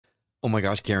Oh my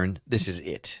gosh, Karen, this is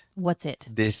it. What's it?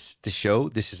 The show,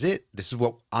 this is it. This is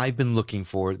what I've been looking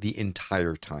for the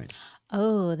entire time.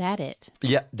 Oh, that it.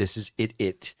 Yeah, this is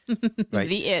it, right?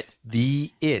 The it.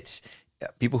 The it.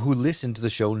 People who listen to the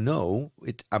show know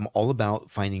it. I'm all about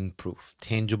finding proof,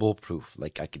 tangible proof.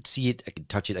 Like I can see it, I can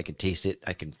touch it, I can taste it,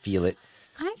 I can feel it.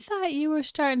 I thought you were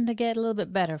starting to get a little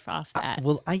bit better off that.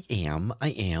 Well, I am,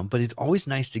 but it's always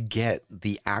nice to get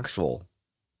the actual,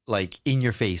 like in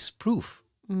your face proof.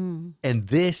 And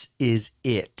this is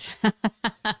it.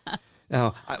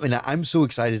 Now, I mean, I'm so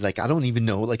excited. Like, I don't even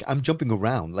know. Like, I'm jumping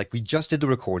around. Like, we just did the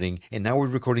recording, and now we're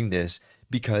recording this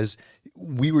because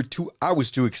I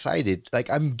was too excited. Like,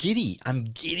 I'm giddy.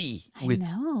 With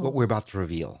what we're about to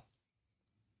reveal.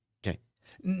 Okay.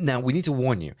 Now, we need to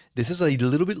warn you. This is a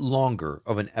little bit longer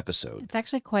of an episode. It's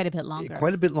actually quite a bit longer.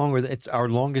 Quite a bit longer. It's our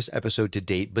longest episode to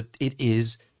date, but it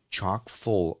is chock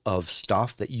full of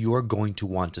stuff that you're going to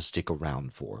want to stick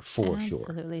around for sure.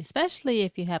 Absolutely, especially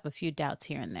if you have a few doubts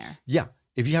here and there. Yeah,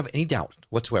 if you have any doubt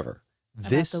whatsoever,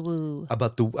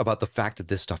 about the fact that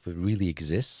this stuff really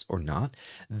exists or not,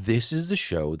 this is the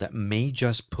show that may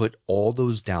just put all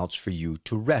those doubts for you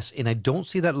to rest. And I don't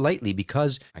say that lightly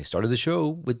because I started the show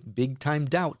with big time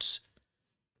doubts.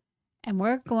 And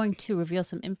we're going to reveal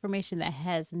some information that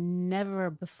has never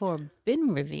before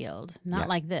been revealed. Not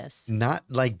like this. Not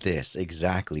like this,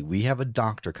 exactly. We have a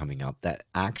doctor coming up that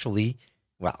actually,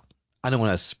 well, I don't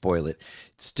want to spoil it.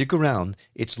 Stick around.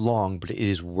 It's long, but it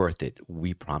is worth it.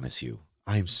 We promise you.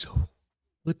 I am so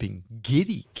flipping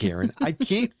giddy, Karen. I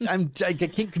can't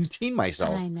contain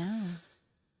myself. I know.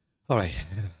 All right,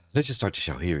 let's just start the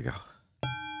show. Here we go.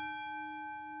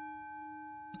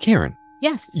 Karen.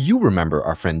 Yes. You remember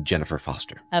our friend Jennifer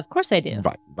Foster. Of course I do.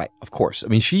 Right. Of course. I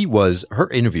mean, her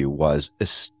interview was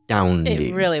astounding.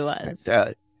 It really was.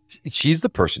 She's the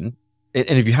person, and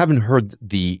if you haven't heard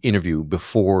the interview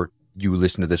before you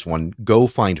listen to this one, go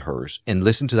find hers and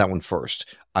listen to that one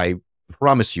first. I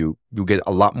promise you'll get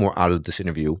a lot more out of this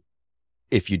interview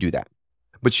if you do that.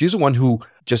 But she's the one who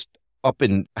just up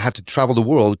and had to travel the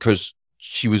world because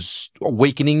she was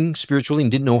awakening spiritually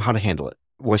and didn't know how to handle it.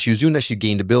 While she was doing that, she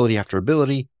gained ability after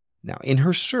ability. Now, in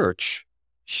her search,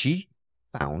 she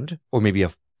found, or maybe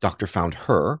a doctor found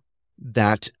her,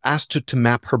 that asked her to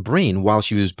map her brain while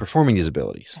she was performing these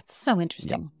abilities. That's so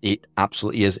interesting. Yeah, it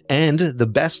absolutely is. And the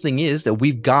best thing is that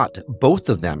we've got both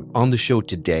of them on the show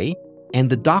today,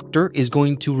 and the doctor is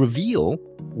going to reveal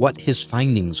what his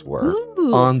findings were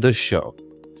on the show.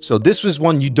 So this was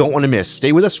one you don't want to miss.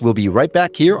 Stay with us. We'll be right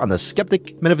back here on the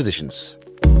Skeptic Metaphysicians.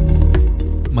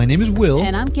 My name is Will.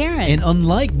 And I'm Karen. And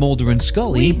unlike Mulder and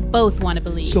Scully, we both want to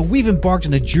believe. So we've embarked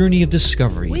on a journey of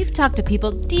discovery. We've talked to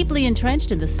people deeply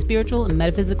entrenched in the spiritual and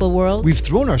metaphysical world. We've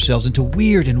thrown ourselves into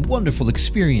weird and wonderful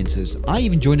experiences. I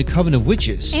even joined a coven of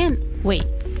witches. And wait,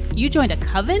 you joined a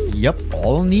coven? Yep,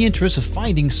 all in the interest of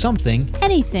finding something.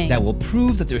 Anything. That will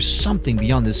prove that there's something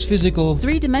beyond this physical,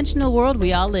 three-dimensional world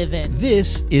we all live in.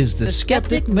 This is the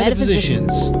Skeptic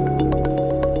Metaphysicians.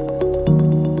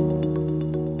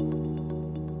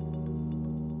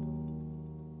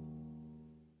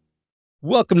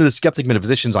 Welcome to the Skeptic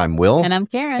Metaphysicians. I'm Will. And I'm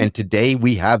Karen. And today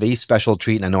we have a special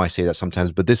treat. And I know I say that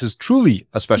sometimes, but this is truly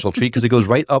a special treat because it goes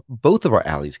right up both of our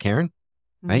alleys, Karen.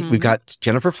 Right? We've got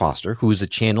Jennifer Foster, who is a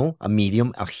channel, a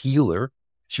medium, a healer.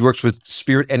 She works with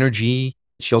spirit energy.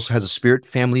 She also has a spirit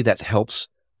family that helps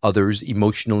others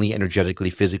emotionally,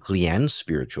 energetically, physically, and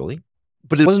spiritually.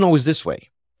 But it wasn't always this way.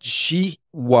 She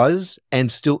was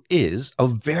and still is a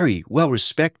very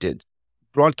well-respected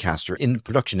broadcaster in the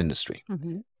production industry.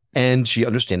 And she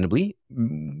understandably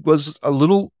was a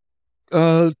little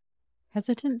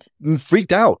hesitant,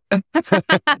 freaked out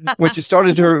when she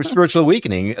started her spiritual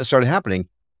awakening started happening.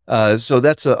 So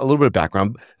that's a little bit of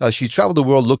background. She traveled the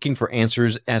world looking for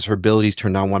answers as her abilities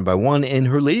turned on one by one. And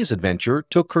her latest adventure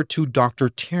took her to Dr.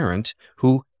 Tarrant,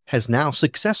 who has now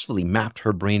successfully mapped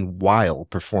her brain while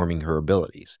performing her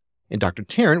abilities. And Dr.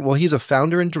 Tarrant, well, he's a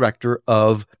founder and director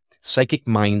of Psychic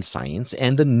Mind Science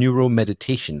and the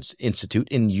Neuromeditations Institute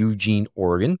in Eugene,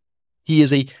 Oregon. He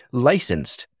is a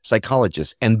licensed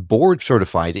psychologist and board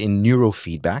certified in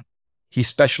neurofeedback. He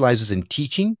specializes in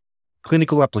teaching,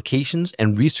 clinical applications,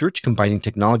 and research combining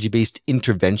technology-based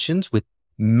interventions with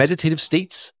meditative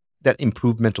states that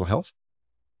improve mental health.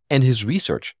 And his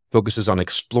research focuses on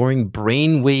exploring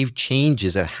brainwave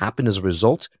changes that happen as a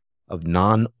result of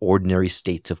non-ordinary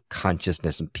states of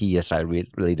consciousness and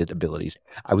PSI-related abilities.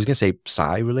 I was going to say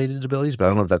psi-related abilities, but I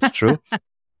don't know if that's true.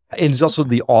 And he's also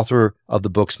the author of the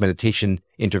books Meditation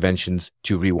Interventions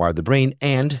to Rewire the Brain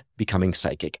and Becoming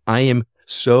Psychic. I am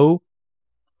so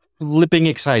flipping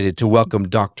excited to welcome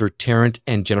Dr. Tarrant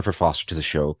and Jennifer Foster to the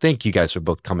show. Thank you guys for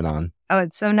both coming on. Oh,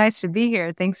 it's so nice to be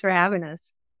here. Thanks for having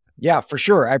us. Yeah, for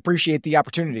sure. I appreciate the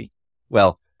opportunity.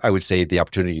 Well, I would say the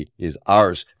opportunity is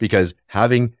ours because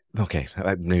having, okay,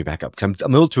 let me back up because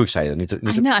I'm a little too excited.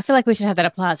 I know. I feel like we should have that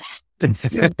applause when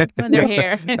they're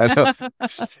here. I know.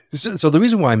 So the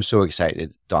reason why I'm so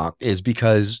excited, Doc, is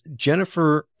because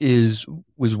Jennifer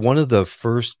was one of the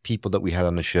first people that we had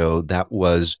on the show that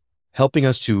was helping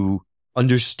us to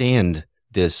understand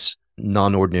this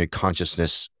non-ordinary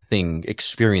consciousness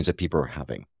experience that people are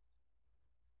having.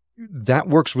 That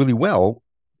works really well,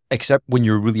 except when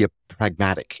you're really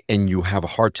pragmatic and you have a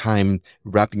hard time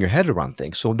wrapping your head around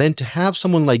things. So then to have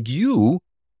someone like you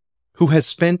who has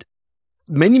spent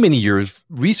many, many years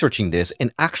researching this,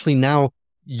 and actually now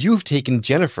you've taken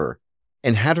Jennifer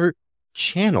and had her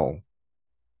channel,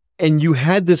 and you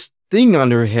had this thing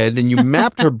on her head and you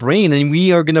mapped her brain, and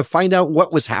we are going to find out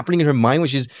what was happening in her mind,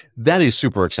 that is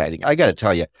super exciting. I got to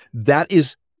tell you, that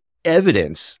is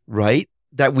evidence, right?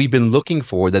 That we've been looking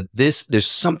for, that there's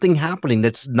something happening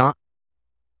that's not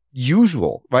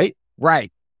usual, right?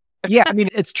 Right. Yeah. I mean,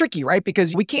 it's tricky, right?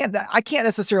 Because I can't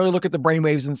necessarily look at the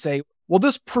brainwaves and say, well,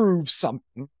 this proves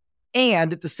something.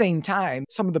 And at the same time,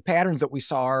 some of the patterns that we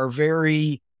saw are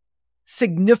very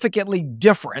significantly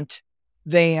different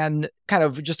than kind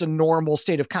of just a normal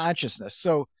state of consciousness.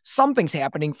 So something's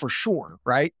happening for sure,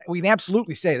 right? We can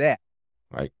absolutely say that.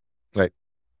 Right.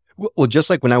 Well, just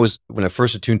like when I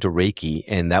first attuned to Reiki,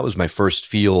 and that was my first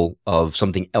feel of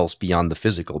something else beyond the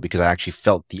physical, because I actually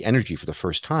felt the energy for the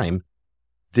first time.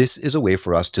 This is a way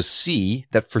for us to see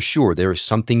that for sure there is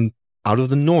something out of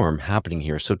the norm happening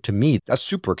here. So to me, that's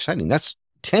super exciting. That's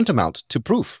tantamount to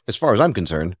proof as far as I'm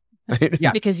concerned.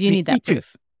 Yeah, because you need that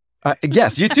proof.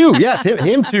 Yes, you too. Yes,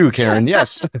 him too, Karen.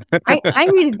 Yes. I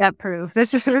needed that proof.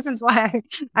 This is why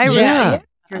I really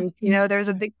there's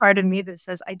a big part of me that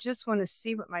says, I just want to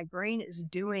see what my brain is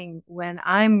doing when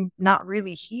I'm not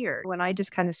really here. When I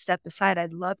just kind of step aside,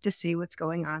 I'd love to see what's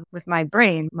going on with my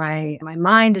brain. My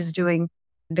mind is doing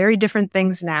very different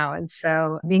things now. And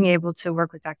so being able to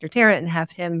work with Dr. Tarrant and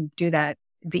have him do that,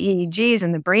 the EEGs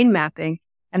and the brain mapping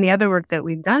and the other work that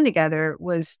we've done together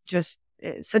was just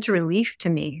such a relief to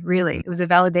me, really. It was a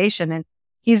validation. And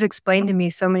he's explained to me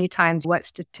so many times what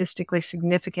statistically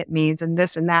significant means and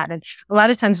this and that. And a lot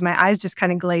of times my eyes just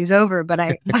kind of glaze over, but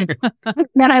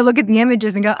then I look at the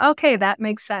images and go, okay, that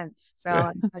makes sense.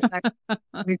 So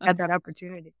we've had that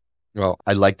opportunity. Well,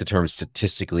 I like the term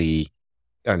statistically.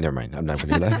 Oh, never mind. I'm not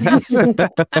going to do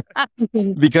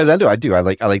that. Because I do. I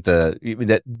like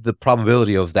the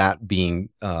probability of that being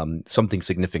something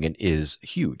significant is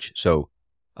huge. So,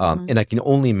 and I can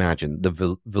only imagine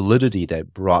the validity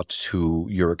that brought to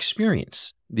your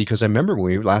experience. Because I remember when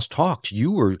we last talked,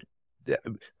 you were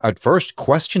at first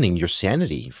questioning your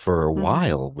sanity for a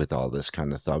while with all this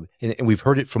kind of stuff. And we've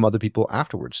heard it from other people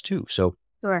afterwards too. So,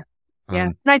 sure. Yeah.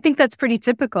 And I think that's pretty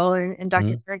typical. And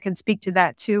Dr. Tarrant can speak to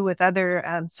that too with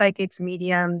other psychics,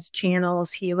 mediums,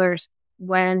 channels, healers.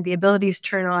 When the abilities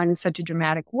turn on in such a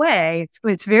dramatic way,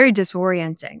 it's very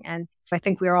disorienting. And I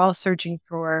think we're all searching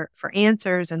for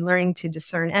answers and learning to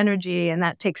discern energy. And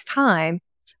that takes time.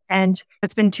 And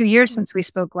it's been 2 years since we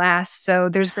spoke last. So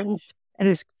there's been an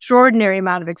extraordinary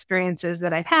amount of experiences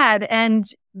that I've had and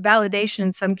validation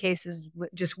in some cases,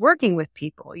 just working with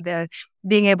people,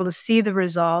 being able to see the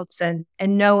results and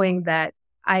knowing that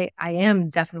I am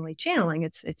definitely channeling.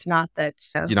 It's not that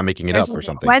you're not making it up or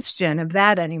something. Question of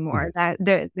that anymore. That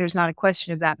there's not a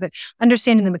question of that, but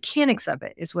understanding the mechanics of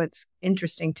it is what's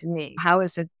interesting to me. How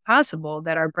is it possible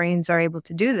that our brains are able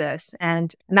to do this?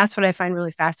 And that's what I find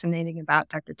really fascinating about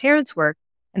Dr. Tarrant's work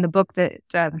and the book that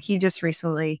he just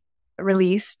recently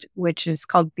released, which is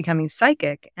called Becoming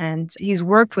Psychic. And he's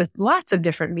worked with lots of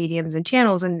different mediums and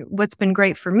channels. And what's been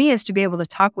great for me is to be able to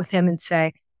talk with him and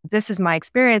say, this is my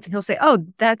experience. And he'll say, oh,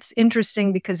 that's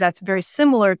interesting because that's very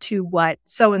similar to what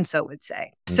so-and-so would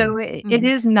say. So it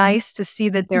is nice to see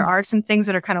that there are some things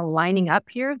that are kind of lining up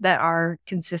here that are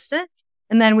consistent.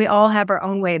 And then we all have our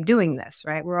own way of doing this,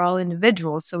 right? We're all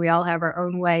individuals. So we all have our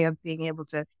own way of being able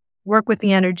to work with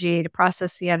the energy, to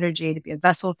process the energy, to be a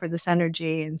vessel for this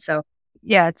energy. And so,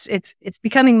 yeah, it's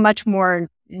becoming much more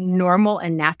normal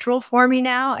and natural for me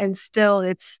now. And still,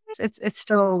 it's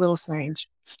still a little strange.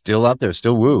 Still out there,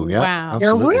 still woo. Yeah. Wow.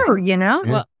 They're woo, you know?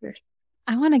 Well,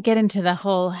 I want to get into the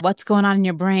whole what's going on in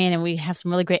your brain, and we have some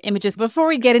really great images. Before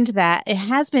we get into that, it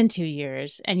has been 2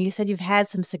 years, and you said you've had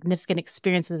some significant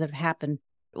experiences that have happened.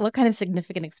 What kind of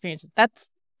significant experiences? That's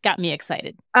got me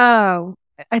excited. Oh,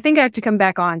 I think I have to come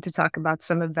back on to talk about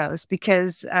some of those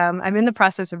because I'm in the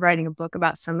process of writing a book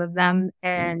about some of them.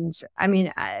 And I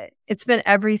mean, it's been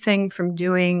everything from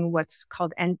doing what's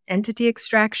called entity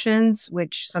extractions,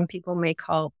 which some people may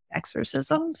call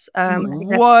exorcisms.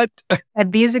 What? I've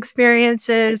had these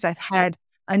experiences. I've had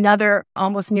another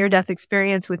almost near-death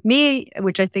experience with me,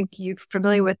 which I think you're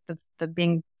familiar with, the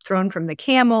being thrown from the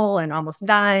camel and almost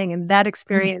dying and that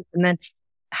experience. And then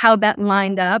how that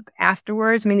lined up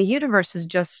afterwards. I mean, the universe is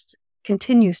just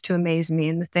continues to amaze me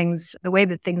and the way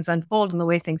that things unfold and the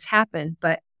way things happen.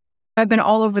 But I've been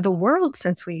all over the world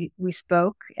since we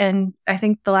spoke. And I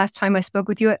think the last time I spoke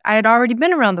with you, I had already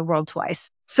been around the world twice.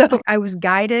 So I was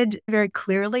guided very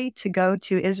clearly to go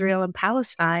to Israel and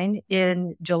Palestine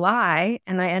in July.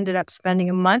 And I ended up spending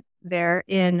a month there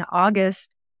in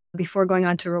August before going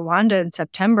on to Rwanda in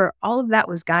September. All of that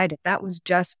was guided. That was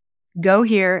just go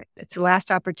here. It's the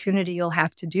last opportunity you'll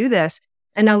have to do this.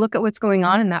 And now look at what's going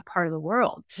on in that part of the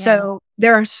world. Yeah. So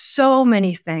there are so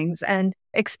many things and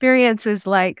experiences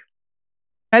like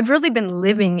I've really been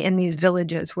living in these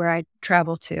villages where I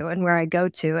travel to and where I go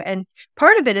to. And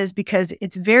part of it is because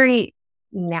it's very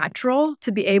natural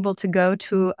to be able to go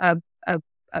to a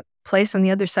place on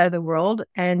the other side of the world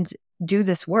and do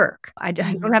this work. I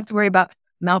don't have to worry about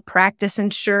malpractice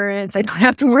insurance. I don't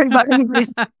have to worry about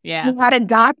anybody's not a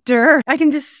doctor. I can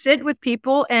just sit with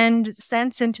people and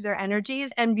sense into their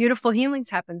energies and beautiful healings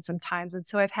happen sometimes. And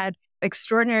so I've had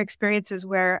extraordinary experiences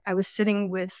where I was sitting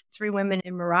with 3 women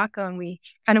in Morocco and we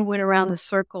kind of went around the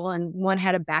circle and one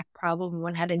had a back problem,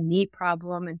 one had a knee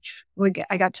problem. And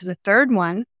I got to the third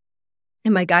one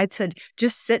and my guide said,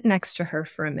 just sit next to her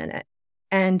for a minute.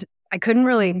 And I couldn't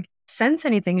really sense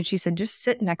anything. And she said, just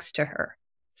sit next to her.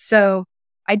 So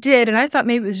I did. And I thought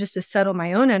maybe it was just to settle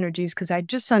my own energies because I'd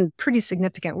just done pretty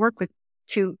significant work with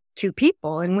two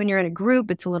people. And when you're in a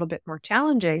group, it's a little bit more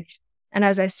challenging. And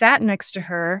as I sat next to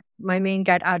her, my main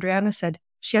guide, Adriana, said,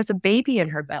 she has a baby in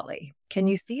her belly. Can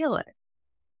you feel it?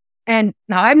 And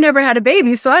now I've never had a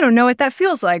baby, so I don't know what that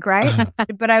feels like, right?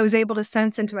 But I was able to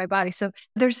sense into my body. So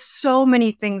there's so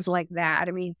many things like that.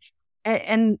 I mean,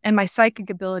 and my psychic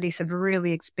abilities have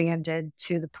really expanded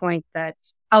to the point that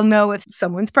I'll know if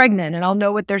someone's pregnant and I'll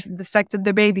know what the sex of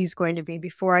their baby is going to be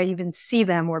before I even see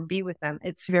them or be with them.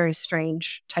 It's very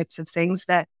strange types of things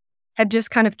that have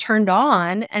just kind of turned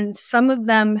on. And some of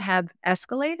them have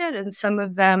escalated and some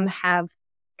of them have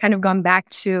kind of gone back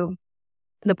to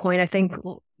the point. I think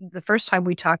the first time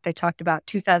we talked, I talked about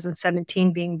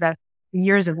 2017 being the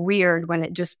years of weird when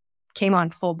it just came on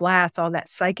full blast, all that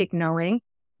psychic knowing.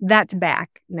 That's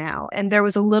back now. And there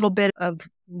was a little bit of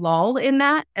lull in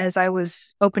that as I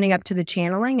was opening up to the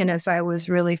channeling and as I was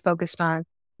really focused on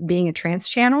being a trance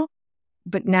channel.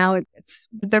 But now it's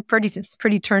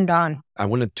pretty turned on. I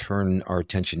want to turn our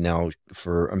attention now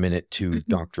for a minute to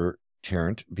Dr.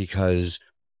 Tarrant, because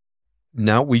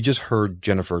now we just heard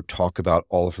Jennifer talk about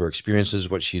all of her experiences,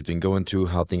 what she's been going through,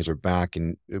 how things are back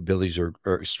and abilities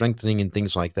are strengthening and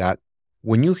things like that.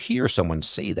 When you hear someone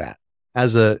say that,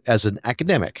 as an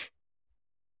academic,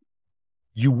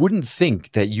 you wouldn't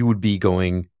think that you would be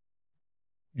going,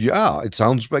 yeah, it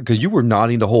sounds right, because you were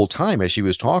nodding the whole time as she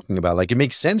was talking about, like, it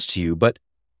makes sense to you. But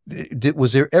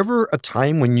was there ever a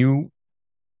time when you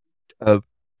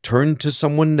turned to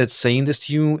someone that's saying this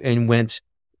to you and went,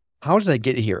 how did I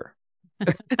get here?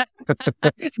 I'm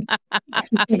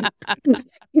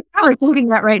thinking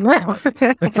that right now.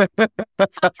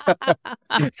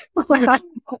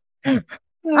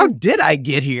 How did I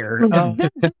get here?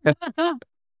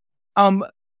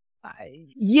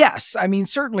 Yes. I mean,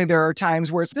 certainly there are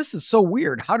times where this is so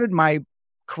weird. How did my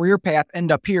career path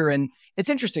end up here? And it's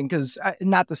interesting because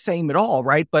not the same at all,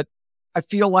 right? But I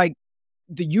feel like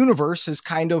the universe has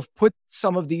kind of put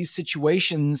some of these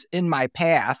situations in my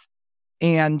path.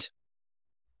 And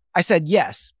I said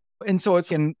yes. And so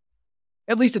it's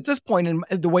at least at this point, in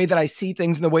the way that I see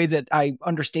things and the way that I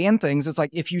understand things, it's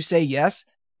like, if you say yes,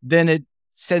 then it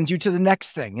sends you to the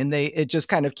next thing. And it just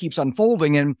kind of keeps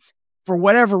unfolding. And for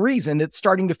whatever reason, it's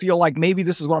starting to feel like maybe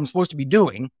this is what I'm supposed to be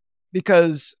doing,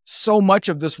 because so much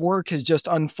of this work has just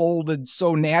unfolded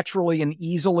so naturally and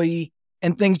easily,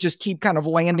 and things just keep kind of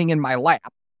landing in my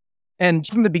lap. And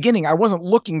from the beginning, I wasn't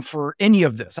looking for any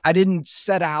of this. I didn't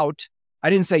set out.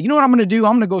 I didn't say, you know what I'm going to do?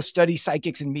 I'm going to go study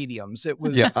psychics and mediums. It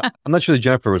was. Yeah, I'm not sure that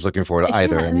Jennifer was looking for it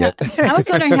either. And yet, I was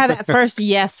wondering how that first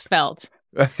yes felt.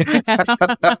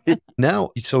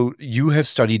 Now, so you have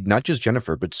studied not just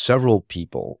Jennifer, but several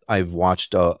people. I've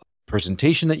watched a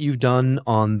presentation that you've done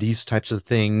on these types of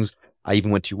things. I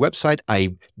even went to your website.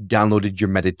 I downloaded your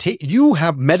You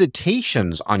have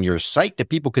meditations on your site that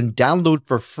people can download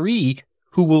for free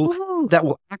who will that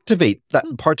will activate that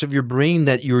parts of your brain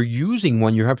that you're using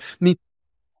when you're having. I mean,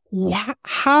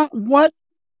 what?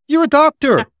 You're a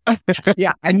doctor.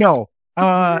 Yeah, I know.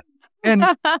 And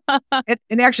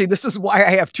actually, this is why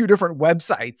I have two different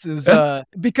websites. Is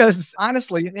because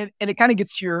honestly, and it kind of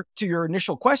gets to your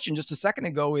initial question just a second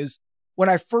ago. Is when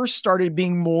I first started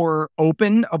being more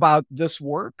open about this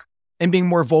work and being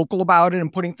more vocal about it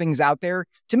and putting things out there,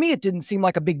 to me, it didn't seem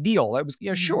like a big deal. It was,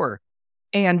 yeah, sure.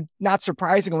 And not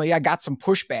surprisingly, I got some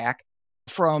pushback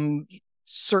from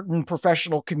certain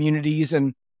professional communities. And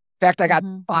in fact, I got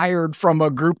fired from a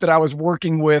group that I was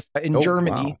working with in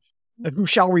Germany, who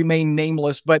shall remain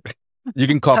nameless, but you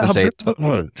can compensate.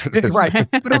 Right.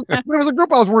 But it was a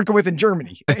group I was working with in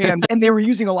Germany, and they were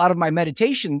using a lot of my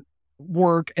meditation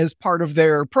work as part of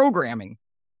their programming.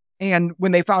 And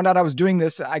when they found out I was doing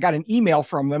this, I got an email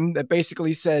from them that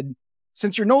basically said,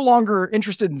 since you're no longer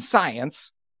interested in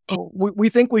science, we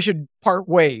think we should part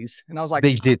ways. And I was like,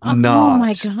 they did not. Oh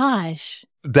my gosh.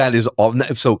 That is all.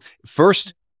 So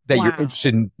first,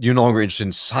 that you're no longer interested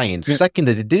in science. Second,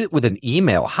 that they did it with an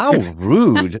email. How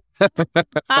rude.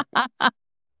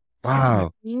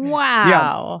 Wow. Wow.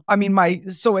 Yeah. I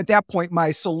mean, so at that point, my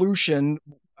solution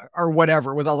or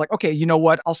whatever was, I was like, okay, you know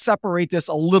what? I'll separate this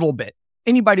a little bit.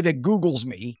 Anybody that Googles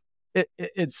me,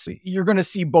 you're going to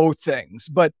see both things,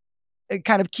 but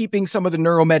kind of keeping some of the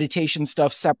neuromeditation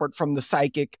stuff separate from the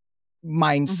psychic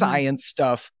mind science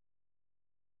stuff.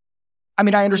 I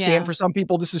mean, I understand for some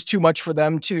people, this is too much for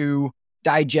them to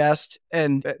digest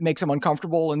and it makes them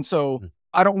uncomfortable. And so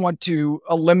I don't want to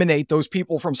eliminate those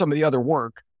people from some of the other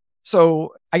work.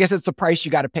 So I guess it's the price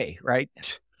you got to pay, right?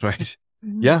 Right.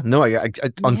 Yeah. No,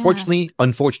 unfortunately,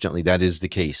 that is the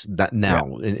case that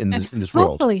now in this world.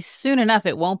 Hopefully soon enough,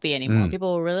 it won't be anymore.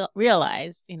 People will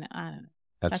realize, I don't know.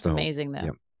 That's amazing though.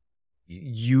 Yeah.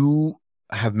 You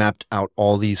have mapped out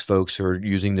all these folks who are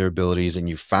using their abilities, and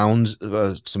you found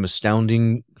some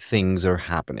astounding things are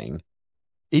happening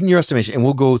in your estimation. And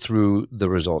we'll go through the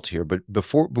results here, but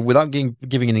without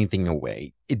giving anything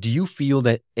away, do you feel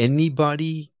that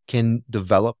anybody can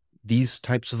develop these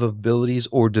types of abilities,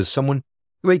 or does someone?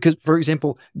 Wait, because for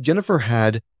example, Jennifer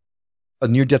had a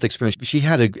near-death experience. She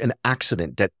had an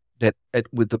accident that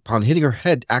upon hitting her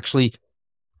head, actually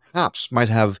perhaps might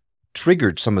have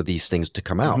triggered some of these things to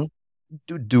come out.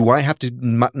 Do I have to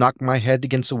knock my head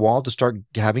against the wall to start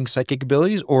having psychic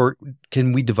abilities, or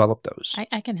can we develop those?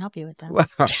 I can help you with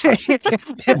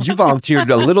that. You volunteered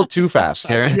a little too fast,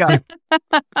 Tarrant. Yeah.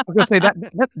 I was going to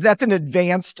say that's an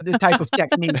advanced type of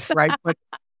technique, right? But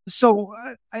so,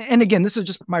 and again, this is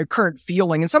just my current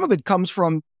feeling, and some of it comes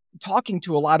from talking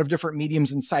to a lot of different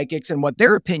mediums and psychics and what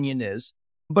their opinion is,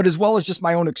 but as well as just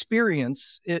my own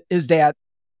experience is that,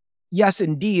 yes,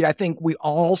 indeed, I think we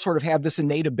all sort of have this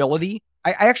innate ability.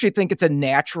 I actually think it's a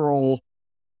natural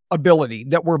ability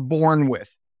that we're born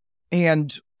with.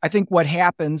 And I think what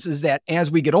happens is that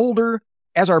as we get older,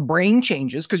 as our brain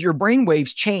changes, because your brain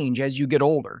waves change as you get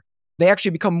older, they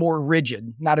actually become more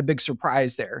rigid, not a big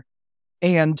surprise there.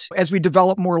 And as we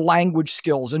develop more language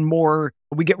skills and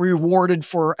we get rewarded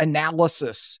for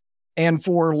analysis and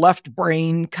for left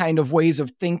brain kind of ways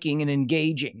of thinking and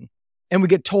engaging. And we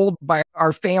get told by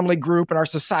our family group and our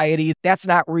society, that's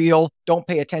not real. Don't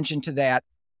pay attention to that.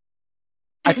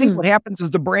 I think what happens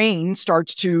is the brain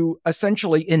starts to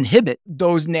essentially inhibit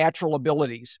those natural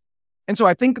abilities. And so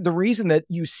I think the reason that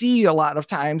you see a lot of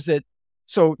times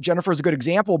so Jennifer's a good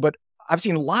example, but I've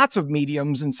seen lots of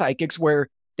mediums and psychics where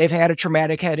they've had a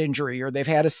traumatic head injury, or they've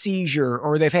had a seizure,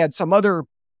 or they've had some other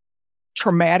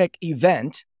traumatic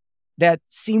event that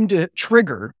seemed to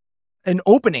trigger an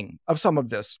opening of some of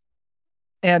this.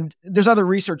 And there's other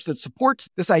research that supports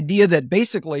this idea that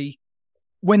basically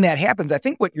when that happens, I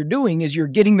think what you're doing is you're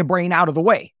getting the brain out of the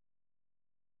way.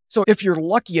 So if you're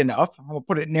lucky enough, I'll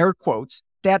put it in air quotes,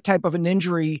 that type of an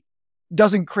injury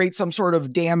doesn't create some sort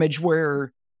of damage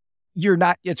where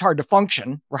it's hard to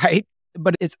function, right?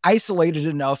 But it's isolated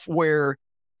enough where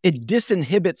it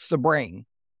disinhibits the brain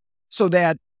so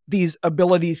that these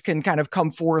abilities can kind of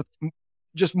come forth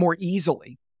just more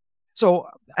easily. So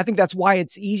I think that's why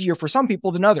it's easier for some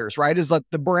people than others, right? Is that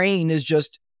the brain has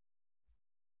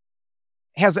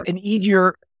an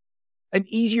easier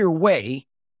way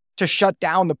to shut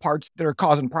down the parts that are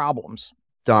causing problems.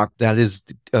 Doc, that is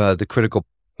the critical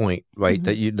point, right?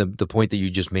 That the point that you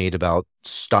just made about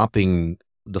stopping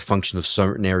the function of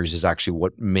certain areas is actually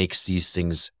what makes these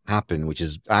things happen, which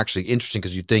is actually interesting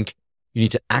because you think you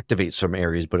need to activate some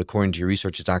areas, but according to your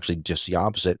research, it's actually just the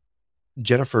opposite.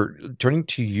 Jennifer, turning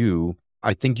to you,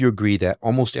 I think you agree that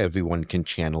almost everyone can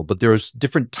channel, but there's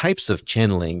different types of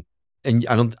channeling. And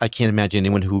I can't imagine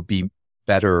anyone who would be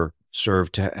better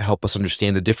serve to help us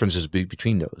understand the differences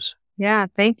between those. Yeah,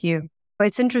 thank you.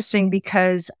 It's interesting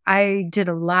because I did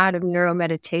a lot of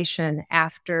neuromeditation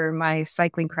after my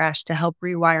cycling crash to help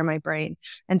rewire my brain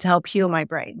and to help heal my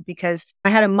brain, because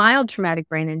I had a mild traumatic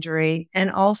brain injury.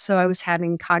 And also I was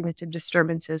having cognitive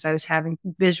disturbances. I was having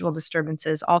visual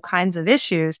disturbances, all kinds of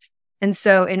issues. And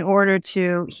so in order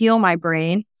to heal my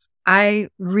brain, I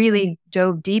really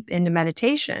dove deep into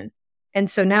meditation. And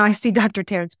so now I see Dr.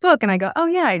 Tarrant's book and I go, oh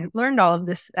yeah, I learned all of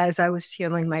this as I was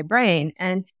healing my brain.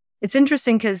 And it's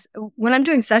interesting because when I'm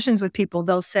doing sessions with people,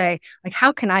 they'll say, like,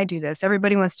 how can I do this?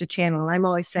 Everybody wants to channel. And I'm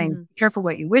always saying, be careful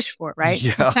what you wish for, right?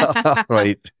 Yeah,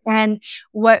 right. And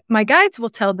what my guides will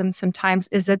tell them sometimes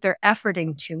is that they're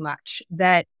efforting too much,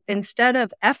 that instead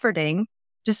of efforting,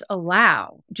 just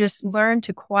allow, just learn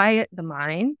to quiet the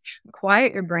mind,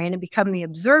 quiet your brain and become the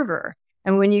observer.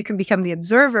 And when you can become the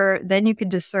observer, then you can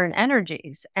discern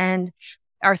energies. And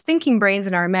our thinking brains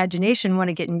and our imagination want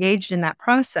to get engaged in that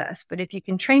process. But if you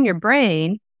can train your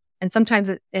brain, and sometimes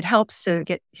it helps to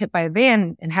get hit by a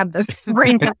van and have the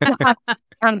brain.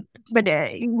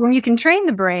 When you can train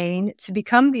the brain to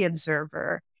become the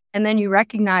observer, and then you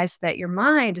recognize that your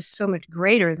mind is so much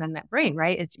greater than that brain,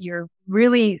 right? You're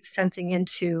really sensing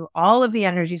into all of the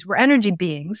energies. We're energy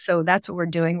beings. So that's what we're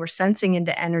doing. We're sensing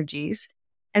into energies.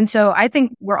 And so I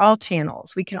think we're all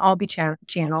channels. We can all be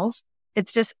channels.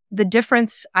 It's just the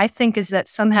difference, I think, is that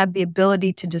some have the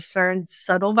ability to discern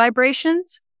subtle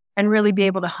vibrations and really be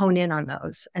able to hone in on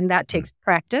those. And that takes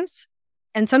practice.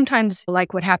 And sometimes,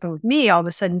 like what happened with me, all of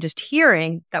a sudden just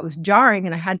hearing, that was jarring.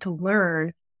 And I had to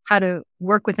learn how to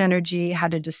work with energy, how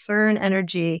to discern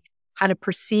energy, how to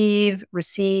perceive,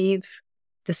 receive,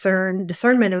 discern.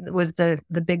 Discernment was the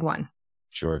big one.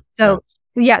 Sure. So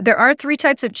yeah, there are 3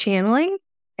 types of channeling.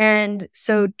 And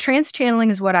so trance channeling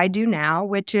is what I do now,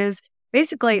 which is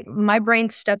basically my brain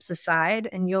steps aside,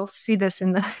 and you'll see this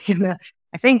in the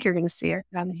I think you're going to see it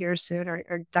here soon,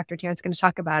 or Dr. Tarrant's going to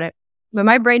talk about it. But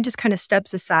my brain just kind of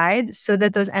steps aside so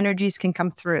that those energies can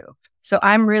come through. So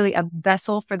I'm really a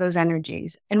vessel for those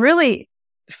energies. And really,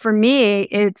 for me,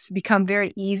 it's become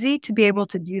very easy to be able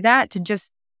to do that, to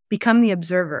just become the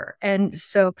observer. And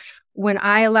so when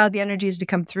I allow the energies to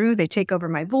come through, they take over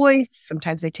my voice.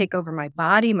 Sometimes they take over my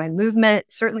body, my movement.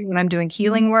 Certainly when I'm doing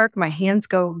healing work, my hands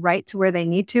go right to where they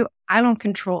need to. I don't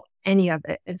control any of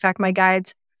it. In fact, my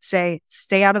guides say,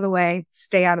 stay out of the way,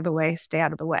 stay out of the way, stay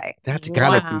out of the way. That's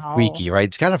gotta be freaky, right?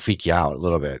 It's gotta freak you out a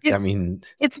little bit.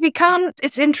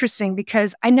 It's interesting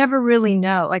because I never really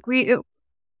know. Like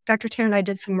Dr. Tarrant and I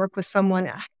did some work with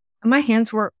someone. My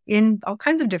hands were in all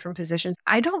kinds of different positions.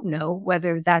 I don't know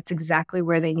whether that's exactly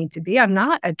where they need to be. I'm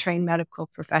not a trained medical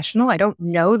professional. I don't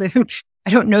know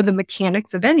the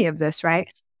mechanics of any of this, right?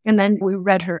 And then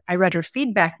I read her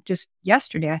feedback just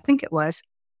yesterday, I think it was.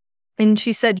 And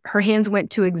she said her hands went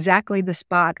to exactly the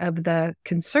spot of the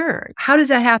concern. How does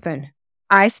that happen?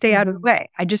 I stay out of the way.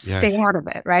 I just stay out of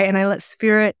it, right? And I let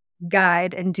spirit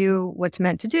guide and do what's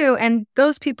meant to do. And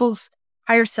those people's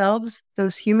higher selves,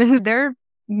 those humans, they're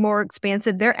more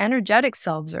expansive. Their energetic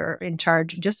selves are in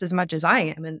charge just as much as I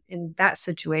am. And in that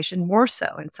situation, more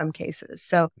so in some cases.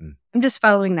 So I'm just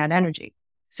following that energy.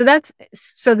 So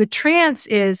the trance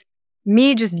is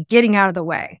me just getting out of the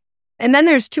way. And then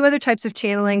there's 2 other types of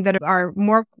channeling that are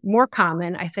more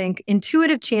common. I think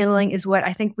intuitive channeling is what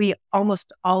I think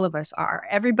almost all of us are.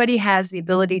 Everybody has the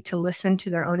ability to listen to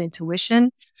their own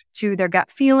intuition, to their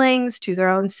gut feelings, to their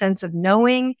own sense of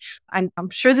knowing. I'm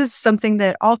sure this is something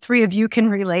that all 3 of you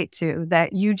can relate to,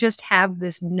 that you just have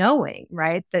this knowing,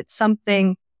 right? That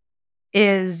something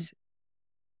is,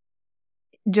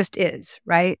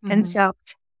 right? Mm-hmm. And so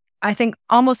I think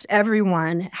almost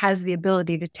everyone has the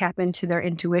ability to tap into their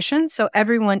intuition. So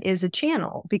everyone is a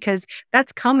channel because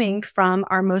that's coming from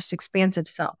our most expansive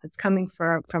self. It's coming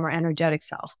from our energetic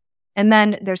self. And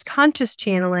then there's conscious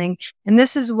channeling. And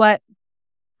this is what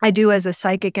I do as a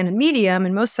psychic and a medium.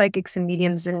 And most psychics and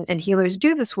mediums and healers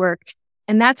do this work.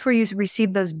 And that's where you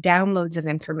receive those downloads of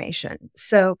information.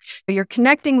 So you're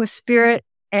connecting with spirit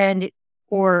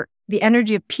or the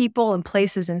energy of people and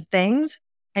places and things.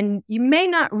 And you may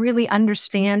not really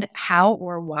understand how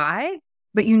or why,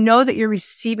 but you know that you're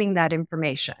receiving that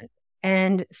information.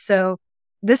 And so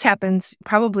this happens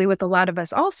probably with a lot of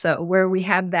us also, where we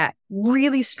have that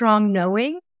really strong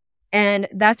knowing. And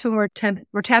that's when we're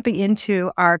tapping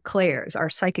into our clairs, our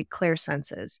psychic clair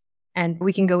senses. And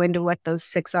we can go into what those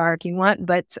 6 are if you want,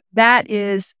 but that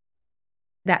is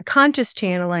that conscious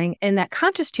channeling. And that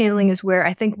conscious channeling is where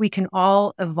I think we can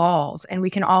all evolve and we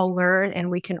can all learn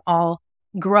and we can all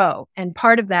grow. And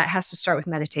part of that has to start with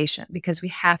meditation because we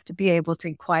have to be able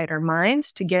to quiet our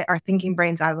minds to get our thinking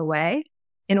brains out of the way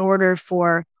in order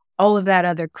for all of that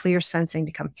other clear sensing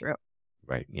to come through.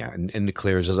 Right. Yeah. And the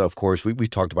clairs, of course, we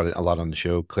talked about it a lot on the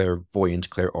show, clairvoyance,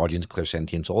 clairaudience,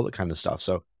 clairsentience, all that kind of stuff.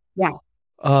 So, Yeah.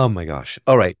 oh my gosh.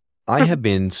 All right. I have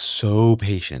been so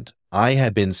patient. I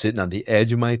have been sitting on the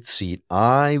edge of my seat.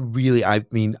 I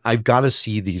mean, I've got to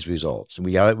see these results. And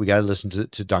we got to listen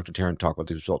to Dr. Tarrant talk about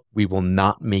the results. We will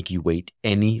not make you wait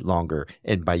any longer.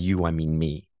 And by you, I mean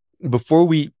me. Before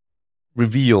we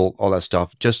reveal all that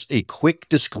stuff, just a quick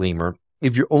disclaimer.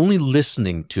 If you're only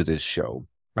listening to this show,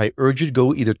 I urge you to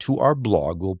go either to our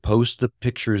blog, we'll post the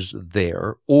pictures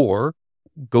there, or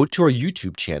go to our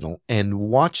YouTube channel and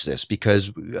watch this,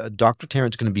 because Dr.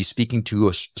 Tarrant's going to be speaking to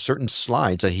certain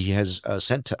slides that he has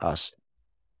sent to us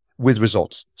with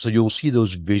results. So you'll see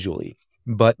those visually.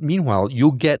 But meanwhile,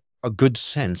 you'll get a good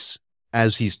sense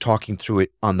as he's talking through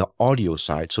it on the audio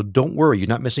side. So don't worry, you're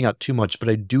not missing out too much, but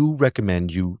I do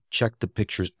recommend you check the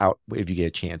pictures out if you get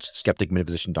a chance,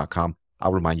 skepticmetaphysician.com.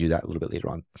 I'll remind you that a little bit later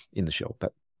on in the show.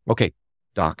 But okay,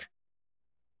 Doc,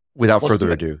 without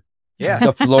further ado, Yeah.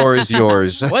 the floor is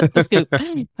yours. What's the scoop?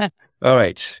 All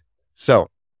right. So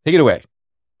take it away.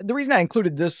 The reason I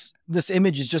included this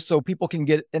image is just so people can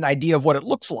get an idea of what it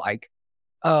looks like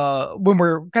when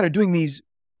we're kind of doing these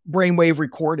brainwave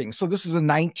recordings. So this is a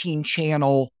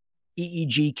 19-channel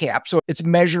EEG cap. So it's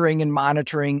measuring and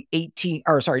monitoring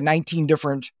 19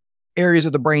 different areas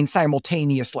of the brain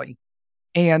simultaneously.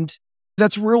 And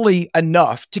that's really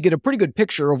enough to get a pretty good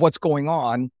picture of what's going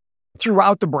on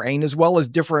throughout the brain, as well as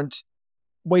different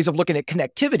ways of looking at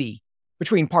connectivity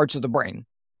between parts of the brain.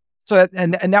 So,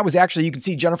 and that was actually, you can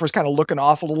see Jennifer's kind of looking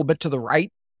off a little bit to the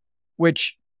right,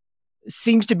 which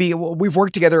seems to be, we've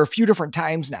worked together a few different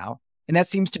times now. And that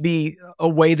seems to be a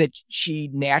way that she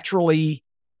naturally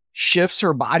shifts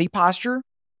her body posture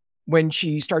when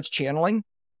she starts channeling,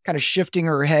 kind of shifting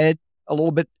her head a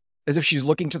little bit as if she's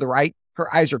looking to the right.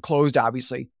 Her eyes are closed,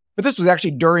 obviously. But this was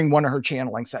actually during one of her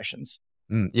channeling sessions.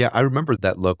 Yeah, I remember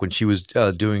that look when she was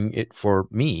doing it for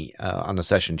me on a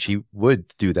session. She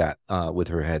would do that with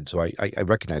her head. So I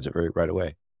recognize it right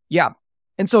away. Yeah.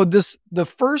 And so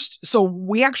so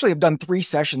we actually have done 3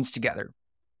 sessions together.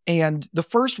 And the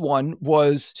first one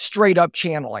was straight up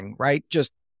channeling, right?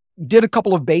 Just did a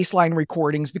couple of baseline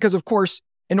recordings because, of course,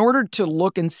 in order to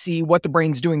look and see what the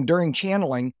brain's doing during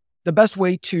channeling, the best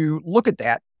way to look at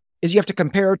that is you have to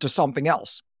compare it to something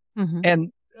else. Mm-hmm.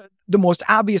 And the most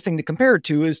obvious thing to compare it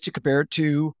to is to compare it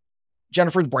to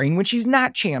Jennifer's brain when she's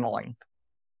not channeling.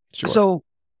 Sure. So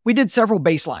we did several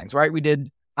baselines, right? We did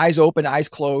eyes open, eyes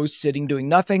closed, sitting, doing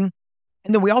nothing.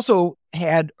 And then we also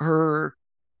had her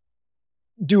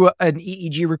do an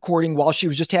EEG recording while she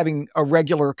was just having a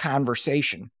regular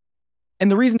conversation. And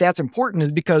the reason that's important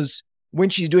is because when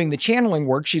she's doing the channeling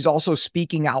work, she's also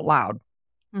speaking out loud.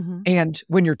 Mm-hmm. And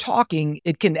when you're talking,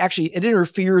 it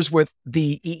interferes with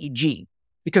the EEG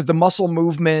because the muscle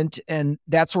movement and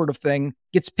that sort of thing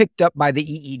gets picked up by the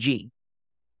EEG.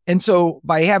 And so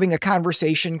by having a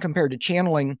conversation compared to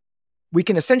channeling, we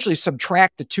can essentially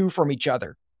subtract the two from each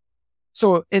other.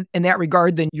 So in that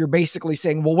regard, then you're basically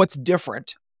saying, well, what's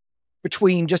different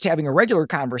between just having a regular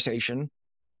conversation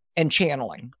and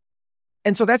channeling?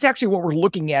 And so that's actually what we're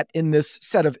looking at in this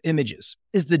set of images,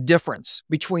 is the difference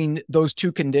between those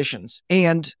two conditions.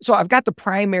 And so I've got the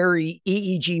primary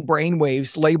EEG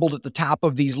brainwaves labeled at the top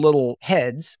of these little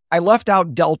heads. I left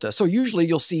out delta. So usually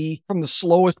you'll see from the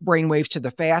slowest brainwaves to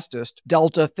the fastest,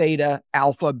 delta, theta,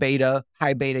 alpha, beta,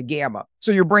 high beta, gamma.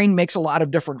 So your brain makes a lot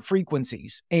of different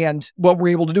frequencies. And what we're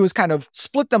able to do is kind of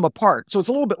split them apart. So it's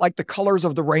a little bit like the colors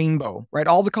of the rainbow, right?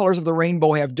 All the colors of the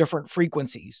rainbow have different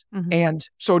frequencies. Mm-hmm. And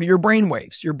so do your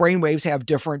brainwaves. Your brainwaves have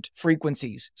different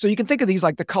frequencies. So you can think of these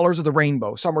like the colors of the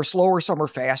rainbow. Some are slower, some are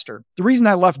faster. The reason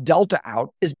I left delta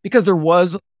out is because there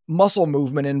was muscle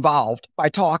movement involved by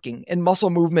talking, and muscle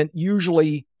movement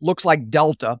usually looks like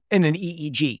delta in an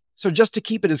EEG. So just to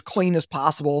keep it as clean as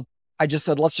possible, I just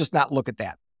said, let's just not look at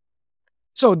that.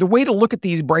 So the way to look at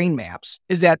these brain maps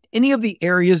is that any of the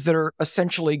areas that are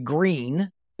essentially green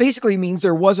basically means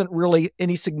there wasn't really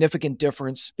any significant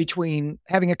difference between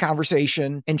having a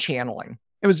conversation and channeling.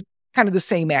 It was kind of the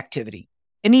same activity.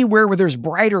 Anywhere where there's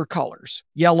brighter colors,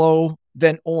 yellow,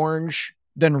 then orange,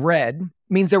 then red,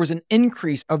 means there was an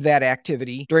increase of that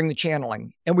activity during the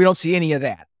channeling, and we don't see any of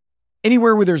that.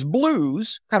 Anywhere where there's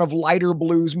blues, kind of lighter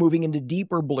blues moving into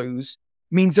deeper blues,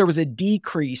 means there was a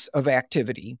decrease of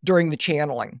activity during the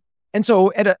channeling. And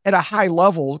so at a high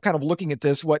level, kind of looking at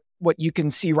this, what you can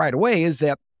see right away is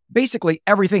that basically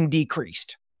everything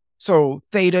decreased. So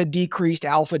theta decreased,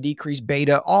 alpha decreased,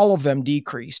 beta, all of them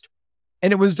decreased.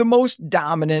 And it was the most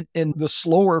dominant in the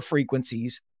slower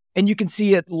frequencies And you can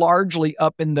see it largely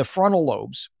up in the frontal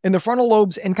lobes. In the frontal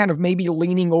lobes and kind of maybe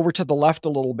leaning over to the left a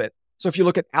little bit. So if you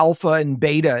look at alpha and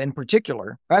beta in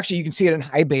particular, actually you can see it in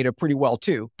high beta pretty well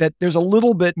too, that there's a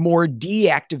little bit more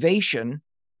deactivation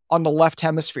on the left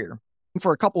hemisphere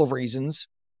for a couple of reasons.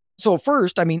 So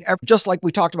first, I mean, just like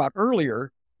we talked about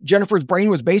earlier, Jennifer's brain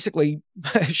was basically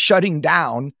shutting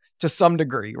down to some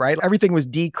degree, right? Everything was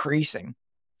decreasing.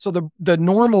 So the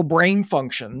normal brain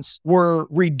functions were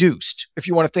reduced, if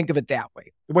you want to think of it that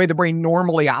way, the way the brain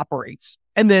normally operates.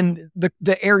 And then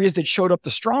the areas that showed up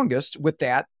the strongest with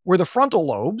that were the frontal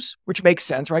lobes, which makes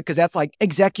sense, right? Because that's like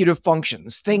executive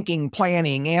functions, thinking,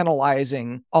 planning,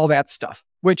 analyzing, all that stuff,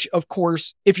 which of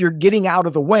course, if you're getting out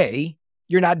of the way,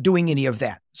 you're not doing any of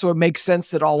that. So it makes sense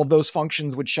that all of those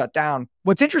functions would shut down.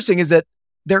 What's interesting is that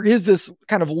there is this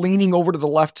kind of leaning over to the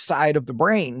left side of the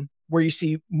brain where you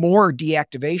see more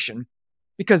deactivation,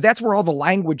 because that's where all the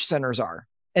language centers are.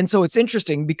 And so it's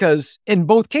interesting because in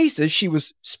both cases, she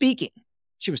was speaking,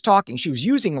 she was talking, she was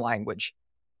using language,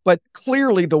 but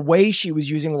clearly the way she was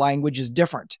using language is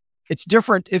different. It's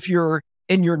different if you're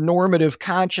in your normative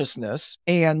consciousness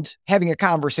and having a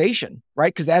conversation,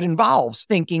 right? Because that involves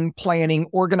thinking, planning,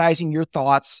 organizing your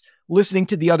thoughts, listening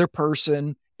to the other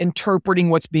person, interpreting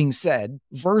what's being said,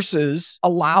 versus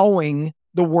allowing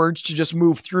the words to just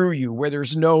move through you where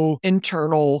there's no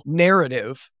internal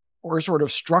narrative or sort of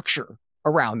structure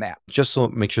around that. Just so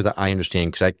make sure that I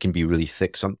understand, because I can be really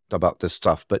thick about this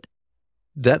stuff, but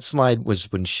that slide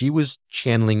was when she was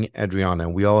channeling Adriana.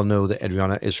 We all know that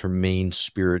Adriana is her main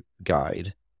spirit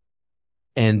guide.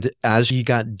 And as she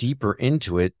got deeper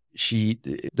into it,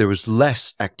 there was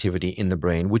less activity in the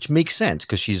brain, which makes sense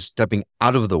because she's stepping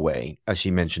out of the way, as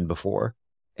she mentioned before,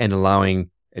 and allowing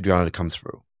Adriana to come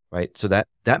through. Right. So that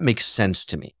makes sense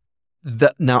to me.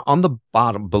 Now on the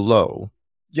bottom below,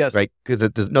 yes, right.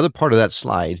 Another part of that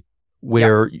slide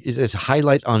where is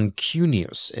highlight on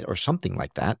cuneus or something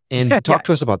like that. And talk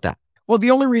to us about that. Well,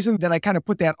 the only reason that I kind of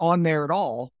put that on there at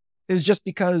all is just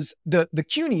because the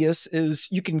cuneus is,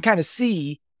 you can kind of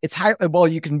see it's well,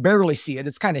 you can barely see it.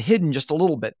 It's kind of hidden just a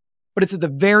little bit, but it's at the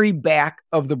very back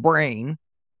of the brain.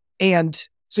 And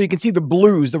so you can see the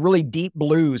blues, the really deep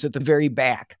blues at the very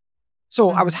back.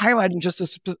 So I was highlighting just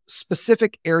a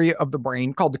specific area of the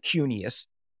brain called the cuneus.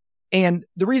 And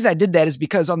the reason I did that is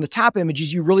because on the top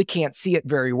images, you really can't see it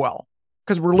very well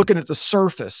because we're looking at the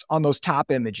surface on those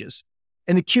top images.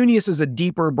 And the cuneus is a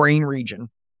deeper brain region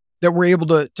that we're able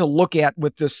to look at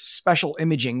with this special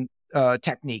imaging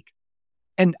technique.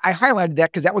 And I highlighted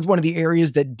that because that was one of the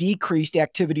areas that decreased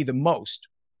activity the most.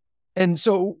 And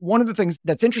so one of the things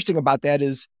that's interesting about that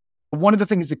is one of the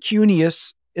things the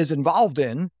cuneus is involved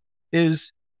in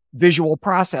is visual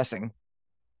processing.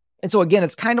 And so again,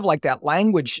 it's kind of like that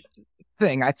language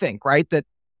thing, I think, right? That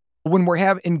when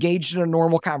we're engaged in a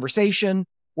normal conversation,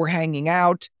 we're hanging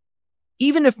out,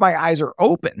 even if my eyes are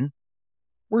open,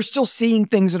 we're still seeing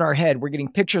things in our head. We're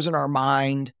getting pictures in our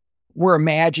mind. We're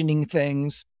imagining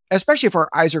things, especially if our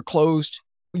eyes are closed.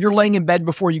 You're laying in bed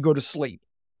before you go to sleep.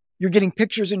 You're getting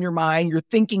pictures in your mind. You're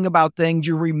thinking about things.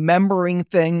 You're remembering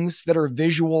things that are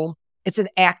visual. It's an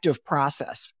active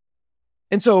process.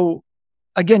 And so,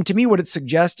 again, to me, what it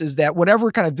suggests is that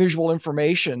whatever kind of visual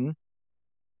information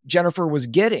Jennifer was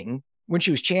getting when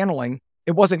she was channeling,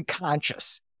 it wasn't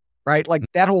conscious, right? Like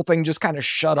that whole thing just kind of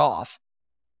shut off.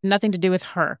 Nothing to do with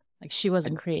her. Like she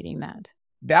wasn't creating that.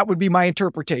 That would be my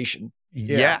interpretation.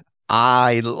 Yeah.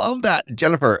 I love that.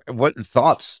 Jennifer, what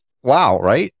thoughts? Wow,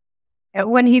 right?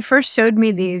 When he first showed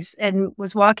me these and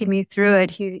was walking me through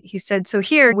it, he said, "So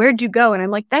here, where'd you go?" And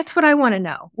I'm like, "That's what I want to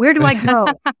know. Where do I go?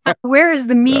 Where is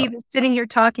the me that's sitting here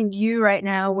talking to you right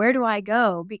now? Where do I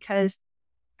go?" Because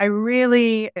I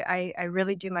really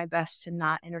do my best to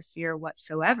not interfere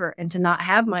whatsoever and to not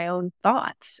have my own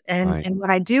thoughts. And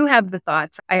when I do have the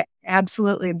thoughts, I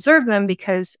absolutely observe them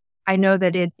because I know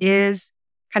that it is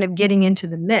kind of getting into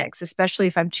the mix, especially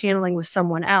if I'm channeling with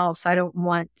someone else. I don't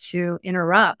want to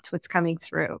interrupt what's coming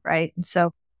through, right? And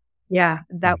so, yeah,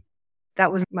 that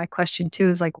was my question too,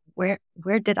 is like, where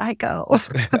did I go?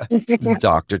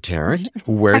 Dr. Tarrant,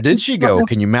 where did she go?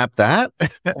 Can you map that?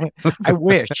 I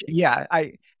wish. Yeah,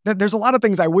 there's a lot of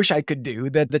things I wish I could do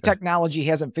that the technology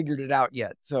hasn't figured it out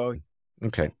yet. So,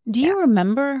 okay. Do you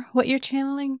remember what you're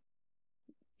channeling?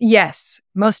 Yes,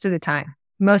 most of the time.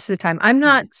 Most of the time. I'm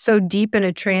not so deep in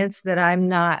a trance that I'm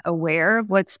not aware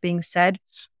of what's being said.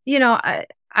 You know,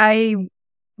 my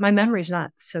memory's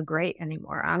not so great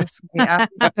anymore, honestly.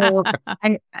 So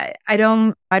I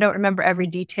don't remember every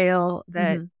detail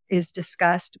that is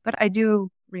discussed, but I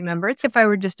do remember. It's if I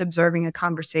were just observing a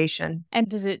conversation. And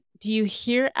do you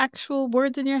hear actual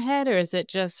words in your head, or is it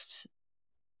just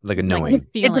Like a knowing.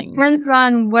 It Feelings. depends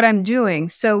on what I'm doing.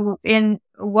 So in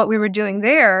what we were doing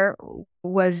there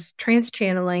was trance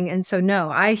channeling. And so, no,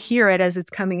 I hear it as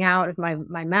it's coming out of my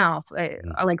mouth, I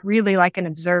like really like an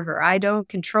observer. I don't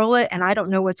control it and I don't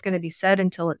know what's going to be said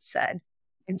until it's said.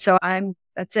 And so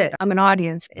that's it. I'm an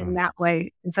audience in that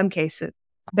way in some cases.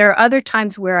 There are other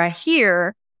times where I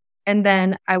hear and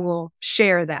then I will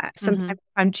share that. Sometimes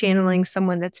I'm channeling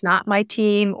someone that's not my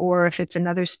team, or if it's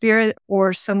another spirit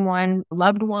or someone,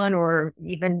 loved one, or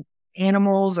even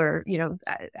animals, or,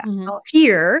 I'll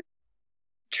hear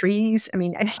trees. I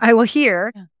mean, I will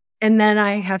hear and then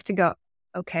I have to go,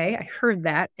 okay, I heard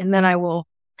that. And then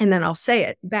I'll say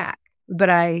it back. But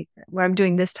when I'm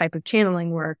doing this type of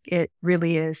channeling work, it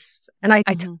really is. And I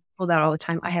tell people that all the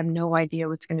time. I have no idea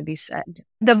what's going to be said.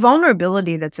 The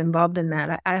vulnerability that's involved in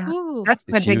that, that's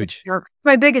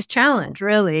my biggest challenge,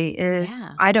 really, is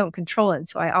I don't control it.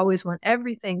 So I always want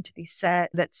everything to be said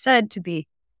to be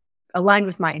aligned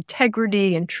with my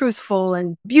integrity and truthful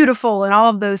and beautiful and all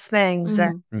of those things.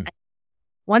 And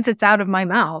once it's out of my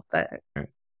mouth,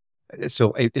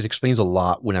 so it explains a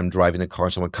lot when I'm driving the car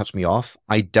and someone cuts me off.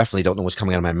 I definitely don't know what's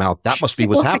coming out of my mouth. That must be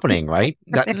what's happening, right?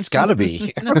 That's got to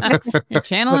be. You're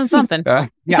channeling something.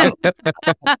 Yeah.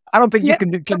 I don't think you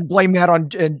can blame that on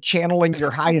channeling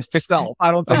your highest self.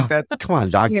 I don't think that. Come on,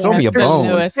 Doc. Throw me a bone.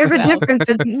 There's a difference.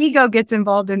 And the ego gets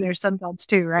involved in there sometimes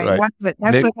too, right? But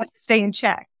that's what has to stay in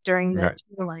check during the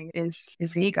channeling is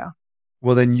the ego.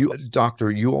 Well, then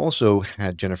Doctor, you also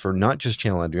had Jennifer not just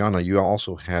channel Adriana, you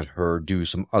also had her do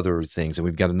some other things. And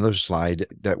we've got another slide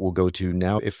that we'll go to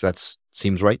now, if that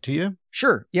seems right to you.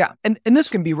 Sure. Yeah. And this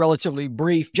can be relatively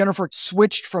brief. Jennifer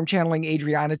switched from channeling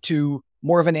Adriana to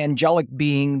more of an angelic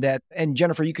being and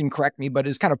Jennifer, you can correct me, but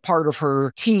is kind of part of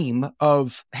her team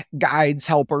of guides,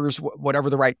 helpers, whatever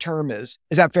the right term is.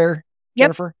 Is that fair,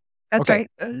 Jennifer? That's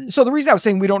right. So the reason I was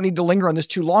saying we don't need to linger on this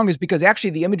too long is because actually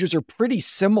the images are pretty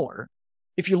similar.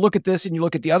 If you look at this and you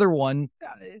look at the other one,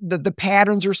 the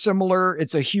patterns are similar.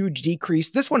 It's a huge decrease.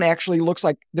 This one actually looks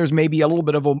like there's maybe a little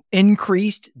bit of an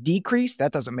increased decrease.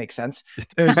 That doesn't make sense.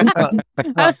 There's, I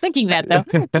was thinking that though.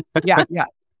 Yeah.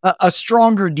 A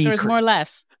stronger decrease. There's more or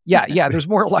less. Yeah. There's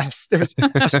more or less. There's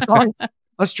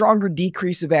a stronger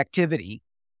decrease of activity,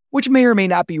 which may or may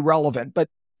not be relevant. But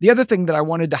the other thing that I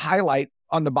wanted to highlight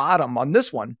on the bottom on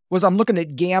this one was I'm looking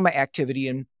at gamma activity,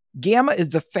 and gamma is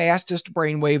the fastest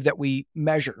brainwave that we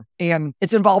measure, and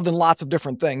it's involved in lots of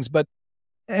different things. But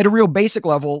at a real basic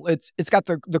level, it's got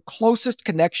the closest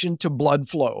connection to blood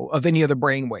flow of any of the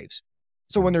brainwaves.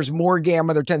 So when there's more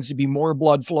gamma, there tends to be more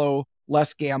blood flow,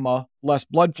 less gamma, less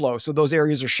blood flow. So those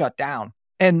areas are shut down.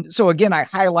 And so again, I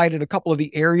highlighted a couple of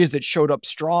the areas that showed up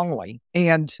strongly.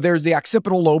 And there's the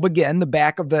occipital lobe again, the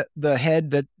back of the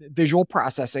head, that visual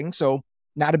processing. So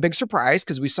not a big surprise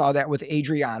because we saw that with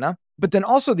Adriana. But then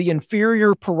also the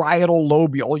inferior parietal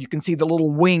lobule. You can see the little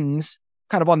wings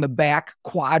kind of on the back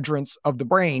quadrants of the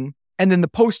brain. And then the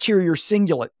posterior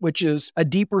cingulate, which is a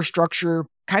deeper structure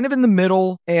kind of in the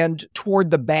middle and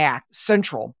toward the back,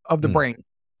 central of the brain.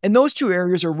 And those two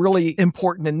areas are really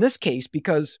important in this case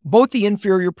because both the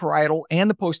inferior parietal and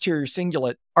the posterior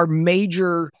cingulate are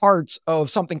major parts of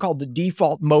something called the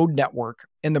default mode network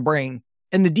in the brain.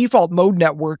 And the default mode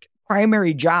network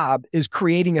primary job is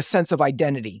creating a sense of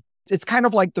identity. It's kind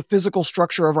of like the physical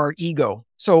structure of our ego.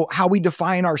 So how we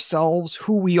define ourselves,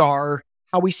 who we are,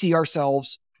 how we see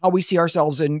ourselves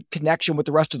in connection with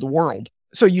the rest of the world.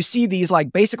 So you see these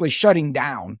like basically shutting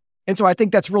down. And so I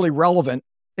think that's really relevant.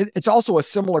 It's also a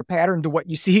similar pattern to what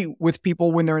you see with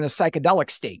people when they're in a psychedelic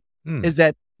state, is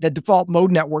that the default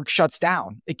mode network shuts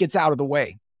down. It gets out of the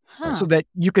way so that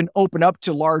you can open up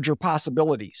to larger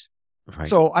possibilities. Right.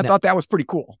 So I thought that was pretty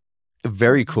cool.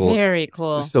 Very cool. Very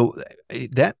cool. So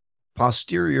that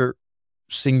posterior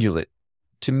cingulate,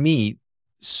 to me,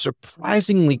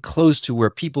 surprisingly close to where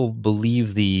people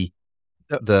believe the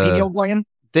pineal gland.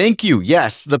 Thank you.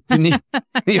 Yes, the pineal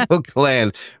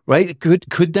gland. Right?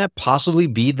 Could that possibly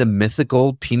be the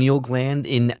mythical pineal gland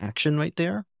in action right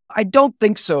there? I don't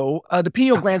think so. The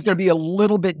pineal gland is going to be a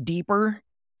little bit deeper,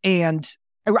 and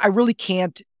I really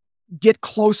can't get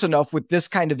close enough with this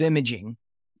kind of imaging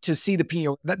to see the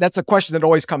pineal. That's a question that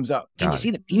always comes up. Can you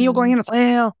see the pineal gland? It's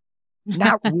well,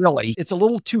 not really. It's a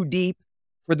little too deep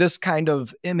for this kind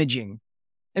of imaging.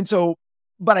 And so,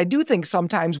 but I do think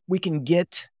sometimes we can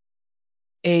get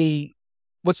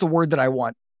what's the word that I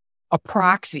want? A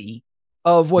proxy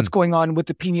of what's going on with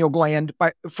the pineal gland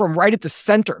from right at the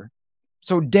center.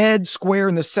 So dead square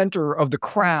in the center of the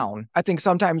crown. I think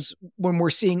sometimes when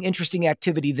we're seeing interesting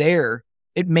activity there,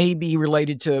 it may be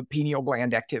related to pineal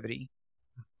gland activity.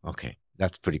 Okay.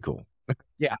 That's pretty cool.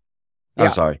 Yeah. I'm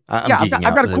sorry. I'm yeah, geeking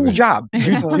I've got out. a cool job.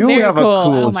 You Very have a cool.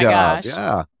 cool Oh my job. gosh.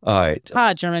 Yeah. All right.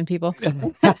 Ah, German people.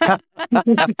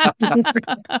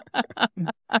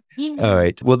 All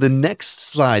right. Well, the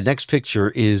next picture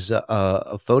is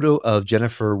a photo of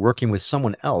Jennifer working with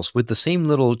someone else with the same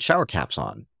little shower caps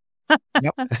on.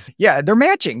 Yep. Yeah, they're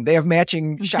matching. They have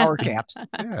matching shower caps.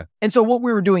 Yeah. And so what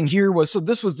we were doing here was, so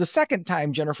this was the second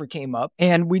time Jennifer came up,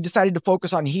 and we decided to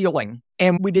focus on healing.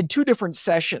 And we did 2 different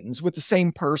sessions with the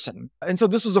same person. And so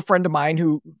this was a friend of mine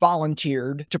who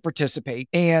volunteered to participate,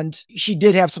 and she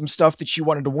did have some stuff that she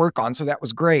wanted to work on. So that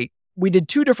was great. We did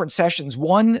 2 different sessions.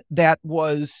 One that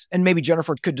was, and maybe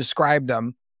Jennifer could describe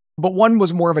them, but one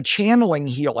was more of a channeling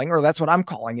healing, or that's what I'm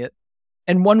calling it.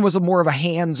 And one was more of a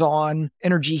hands-on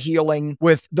energy healing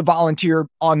with the volunteer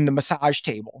on the massage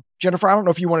table. Jennifer, I don't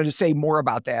know if you wanted to say more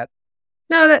about that.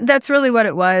 No, that's really what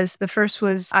it was. The first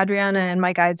was Adriana and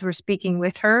my guides were speaking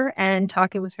with her and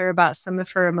talking with her about some of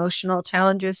her emotional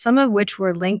challenges, some of which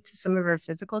were linked to some of her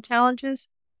physical challenges,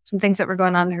 some things that were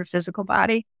going on in her physical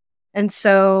body. And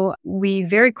so we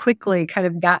very quickly kind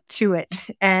of got to it.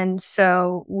 And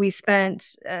so we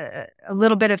spent a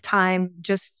little bit of time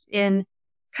just in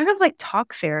kind of like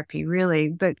talk therapy, really,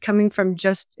 but coming from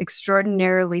just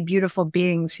extraordinarily beautiful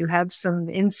beings who have some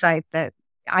insight that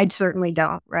I certainly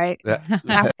don't, right?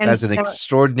 That's an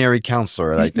extraordinary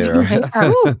counselor right there.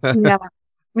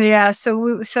 Yeah.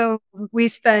 So we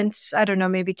spent, I don't know,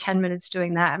 maybe 10 minutes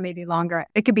doing that, maybe longer.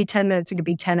 It could be 10 minutes. It could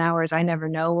be 10 hours. I never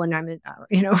know when I'm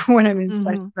in, when I'm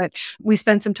inside, but we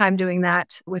spent some time doing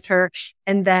that with her.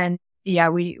 And then, yeah,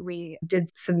 we did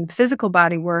some physical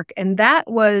body work, and that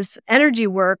was energy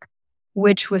work,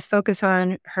 which was focused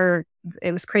on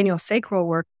it was cranial sacral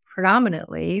work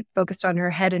predominantly, focused on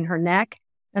her head and her neck.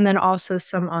 And then also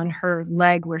some on her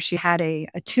leg where she had a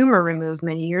tumor removed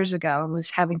many years ago and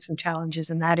was having some challenges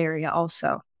in that area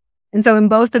also. And so in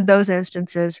both of those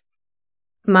instances,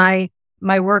 my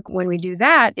work when we do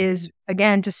that is,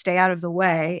 again, to stay out of the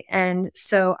way. And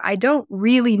so I don't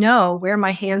really know where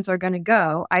my hands are going to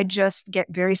go. I just get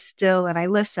very still and I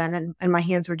listen, and my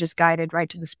hands were just guided right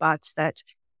to the spots that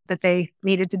they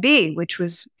needed to be,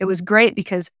 it was great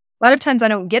because a lot of times I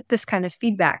don't get this kind of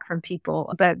feedback from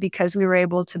people, but because we were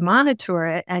able to monitor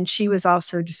it, and she was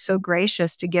also just so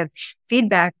gracious to give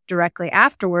feedback directly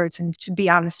afterwards and to be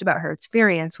honest about her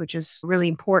experience, which is really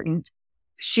important.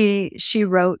 She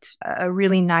wrote a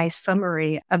really nice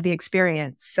summary of the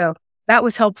experience. So that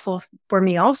was helpful for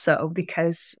me also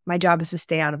because my job is to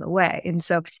stay out of the way. And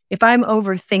so if I'm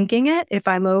overthinking it, if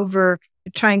I'm over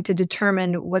trying to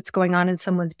determine what's going on in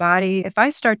someone's body, if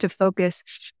I start to focus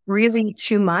really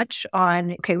too much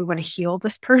on, okay, we want to heal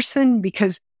this person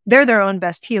because they're their own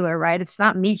best healer, right? It's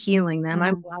not me healing them.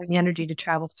 I'm allowing the energy to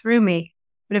travel through me.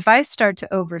 But if I start to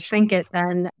overthink it,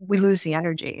 then we lose the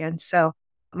energy. And so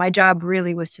my job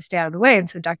really was to stay out of the way. And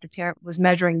so Dr. Tarrant was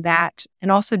measuring that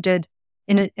and also did,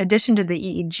 in addition to the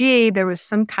EEG, there was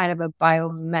some kind of a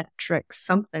biometric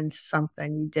something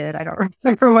you did. I don't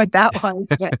remember what that was.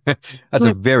 But That's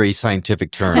a very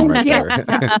scientific term right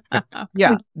there.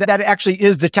 Yeah, that actually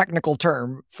is the technical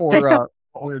term for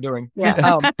what we were doing.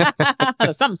 Yeah.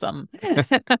 Something.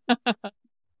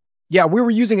 Yeah, we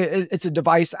were using it. It's a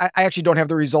device. I actually don't have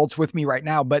the results with me right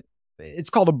now, but it's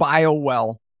called a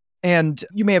BioWell. And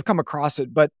you may have come across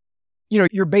it, but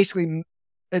you're basically,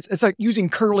 it's like using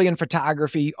Kirlian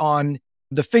photography on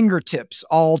the fingertips,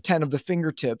 all 10 of the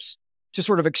fingertips, to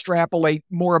sort of extrapolate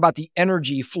more about the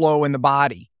energy flow in the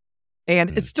body.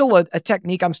 And it's still a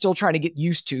technique I'm still trying to get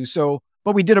used to. So,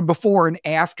 but we did a before and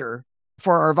after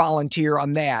for our volunteer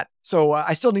on that. So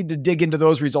I still need to dig into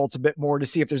those results a bit more to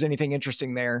see if there's anything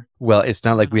interesting there. Well, it's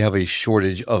not like we have a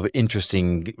shortage of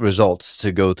interesting results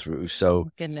to go through. So,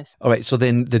 Goodness. All right. So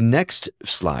then the next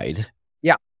slide,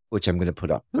 which I'm going to put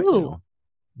up right now,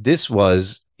 this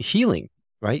was healing,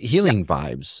 right? Healing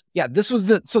vibes. Yeah, this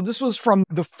was from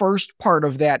the first part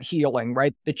of that healing,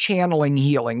 right? The channeling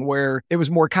healing, where it was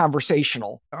more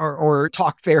conversational or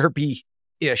talk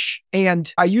therapy-ish.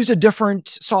 And I used a different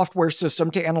software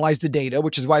system to analyze the data,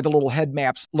 which is why the little head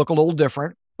maps look a little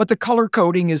different, but the color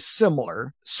coding is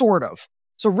similar, sort of.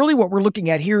 So really what we're looking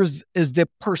at here is the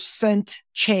percent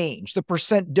change, the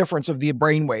percent difference of the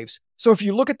brainwaves. So if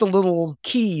you look at the little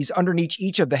keys underneath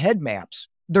each of the head maps,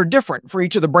 they're different for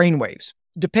each of the brainwaves,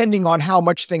 depending on how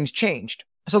much things changed.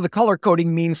 So the color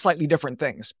coding means slightly different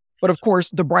things. But of course,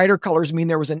 the brighter colors mean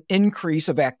there was an increase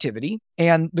of activity,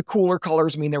 and the cooler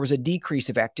colors mean there was a decrease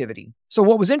of activity. So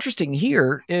what was interesting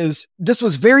here is this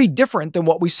was very different than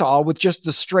what we saw with just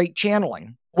the straight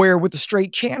channeling, where with the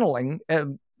straight channeling,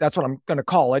 that's what I'm going to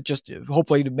call it, just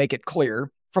hopefully to make it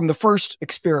clear, from the first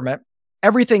experiment,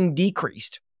 everything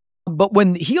decreased. But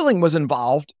when healing was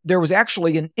involved, there was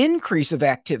actually an increase of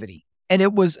activity. And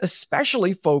it was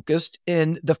especially focused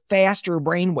in the faster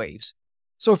brain waves.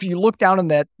 So if you look down in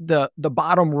the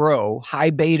bottom row, high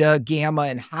beta, gamma,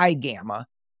 and high gamma,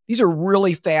 these are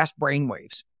really fast brain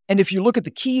waves. And if you look at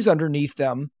the keys underneath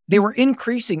them, they were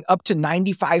increasing up to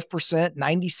 95%,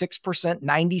 96%,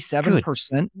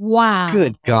 97%. Wow.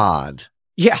 Good God.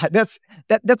 Yeah, that's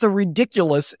a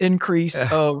ridiculous increase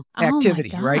of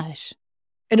activity, oh my right? gosh.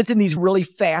 And it's in these really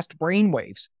fast brain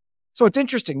waves. So it's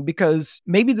interesting because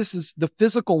maybe this is the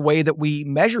physical way that we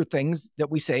measure things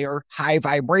that we say are high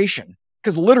vibration,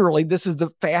 because literally this is the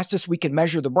fastest we can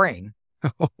measure the brain.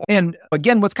 And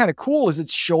again, what's kind of cool is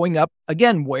it's showing up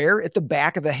again, where at the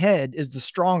back of the head is the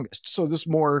strongest. So this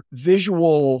more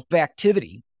visual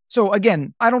activity. So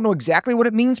again, I don't know exactly what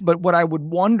it means, but what I would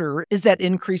wonder is that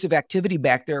increase of activity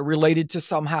back there related to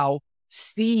somehow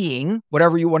seeing,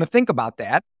 whatever you want to think about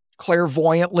that,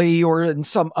 clairvoyantly or in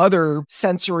some other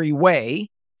sensory way,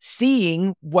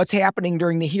 seeing what's happening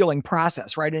during the healing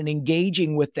process, right? And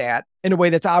engaging with that in a way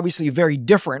that's obviously very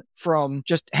different from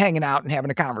just hanging out and having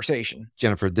a conversation.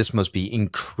 Jennifer, this must be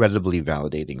incredibly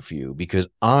validating for you, because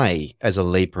I, as a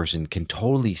layperson, can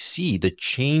totally see the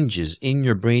changes in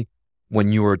your brain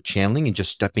when you are channeling and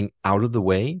just stepping out of the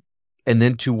way, and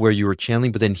then to where you were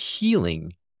channeling, but then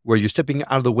healing, where you're stepping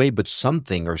out of the way, but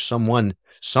something or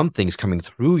something's coming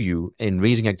through you and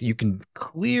raising, you can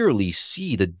clearly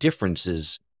see the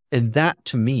differences. And that,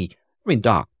 to me, I mean,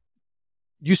 Doc,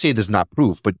 you say there's not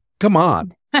proof, but come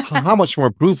on. How much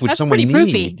more proof would That's someone pretty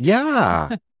need? proofy.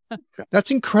 Yeah.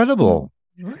 That's incredible.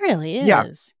 It really is. Yeah.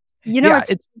 You know, Yeah,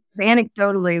 it's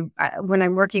anecdotally, when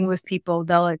I'm working with people,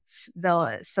 they'll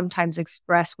sometimes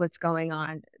express what's going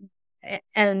on.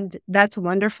 And that's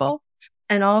wonderful.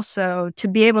 And also to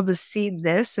be able to see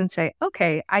this and say,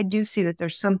 okay, I do see that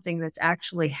there's something that's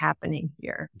actually happening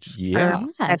here. Yeah.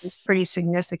 That is pretty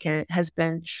significant. It has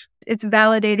been, it's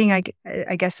validating,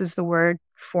 I guess is the word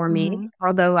for me.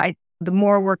 Although the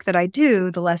more work that I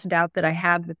do, the less doubt that I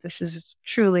have that this is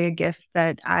truly a gift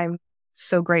that I'm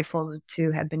so grateful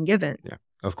to have been given. Yeah,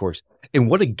 of course. And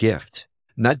what a gift.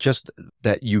 Not just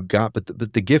that you got, but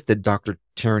the gift that Dr.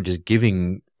 Tarrant is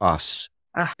giving us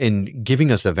and giving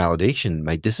us a validation.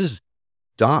 Like, this is,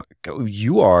 Doc,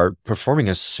 you are performing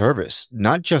a service,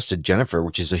 not just to Jennifer,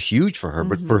 which is a huge for her,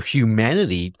 but for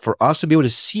humanity, for us to be able to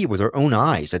see it with our own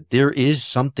eyes, that there is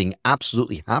something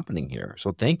absolutely happening here.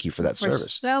 So thank you for that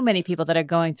service. So many people that are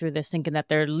going through this thinking that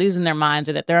they're losing their minds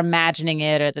or that they're imagining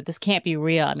it or that this can't be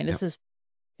real. I mean, this is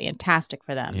fantastic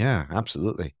for them. Yeah,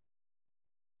 absolutely.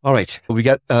 All right. Well, we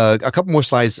got a couple more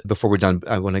slides before we're done.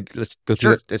 Let's go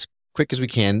through it as quick as we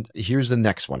can. Here's the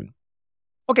next one.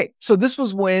 Okay, so this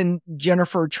was when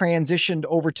Jennifer transitioned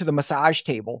over to the massage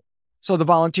table. So the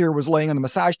volunteer was laying on the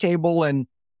massage table and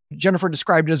Jennifer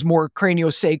described it as more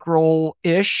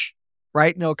craniosacral-ish,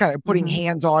 right? Kind of putting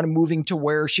hands on and moving to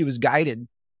where she was guided.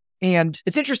 And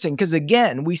it's interesting because,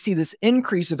 again, we see this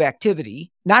increase of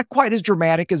activity, not quite as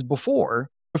dramatic as before,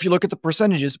 if you look at the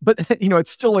percentages, but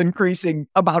it's still increasing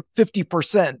about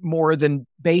 50% more than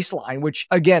baseline, which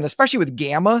again, especially with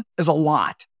gamma, is a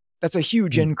lot. That's a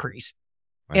huge increase.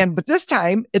 Right. But this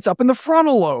time it's up in the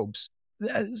frontal lobes.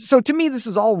 So to me, this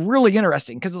is all really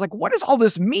interesting because it's like, what does all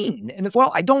this mean? And it's,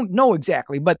 well, I don't know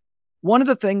exactly, but one of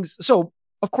the things, so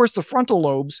of course the frontal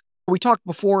lobes, we talked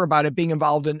before about it being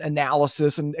involved in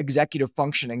analysis and executive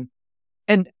functioning.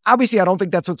 And obviously, I don't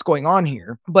think that's what's going on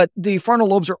here, but the frontal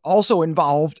lobes are also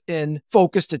involved in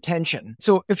focused attention.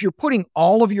 So if you're putting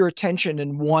all of your attention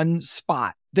in one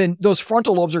spot, then those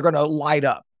frontal lobes are going to light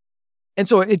up. And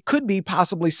so it could be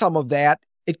possibly some of that.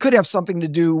 It could have something to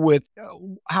do with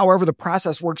however the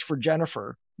process works for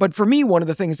Jennifer. But for me, one of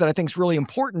the things that I think is really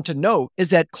important to note is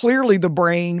that clearly the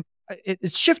brain,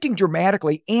 it's shifting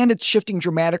dramatically, and it's shifting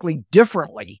dramatically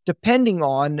differently depending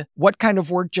on what kind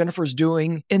of work Jennifer's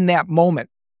doing in that moment.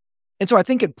 And so I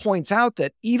think it points out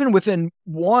that even within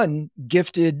one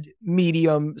gifted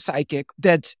medium psychic,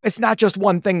 that it's not just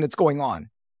one thing that's going on.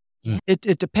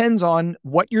 It depends on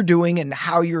what you're doing and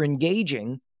how you're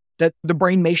engaging, that the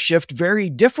brain may shift very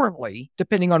differently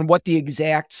depending on what the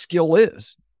exact skill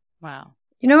is. Wow.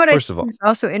 You know what First of all, is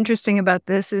also interesting about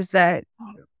this is that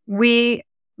we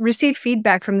received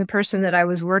feedback from the person that I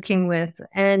was working with,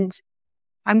 and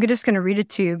I'm just going to read it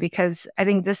to you because I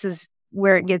think this is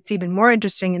where it gets even more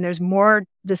interesting and there's more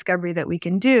discovery that we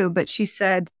can do. But she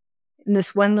said in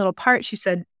this one little part, she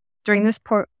said, during this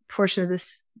portion of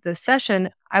this session,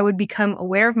 I would become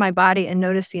aware of my body and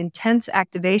notice the intense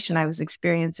activation I was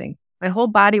experiencing. My whole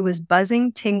body was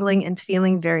buzzing, tingling, and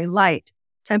feeling very light.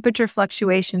 Temperature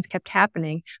fluctuations kept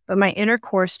happening, but my inner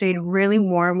core stayed really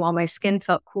warm while my skin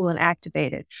felt cool and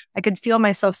activated. I could feel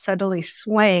myself subtly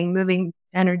swaying, moving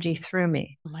energy through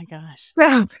me. Oh my gosh.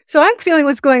 Wow. So I'm feeling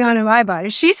what's going on in my body.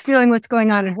 She's feeling what's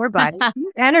going on in her body.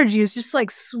 Energy is just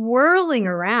like swirling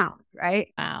around,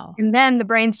 right? Wow. And then the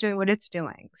brain's doing what it's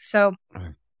doing. So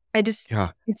it's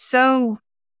so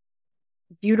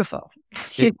beautiful.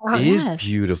 It is Yes.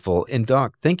 beautiful. And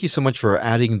Doc, thank you so much for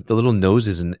adding the little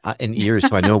noses and ears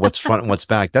so I know what's front and what's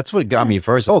back. That's what got me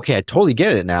first. Okay, I totally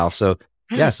get it now. So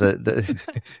yes,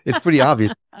 it's pretty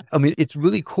obvious. I mean, it's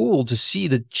really cool to see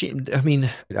I mean,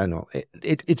 I don't know.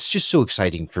 It's just so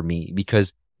exciting for me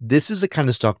because this is the kind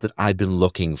of stuff that I've been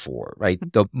looking for, right?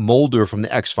 The Mulder from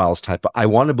the X-Files type. I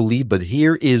want to believe, but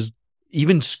here is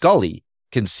even Scully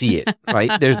can see it,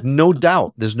 right? There's no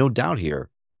doubt. There's no doubt here.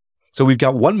 So we've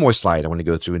got one more slide I want to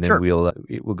go through, and then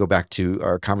we'll go back to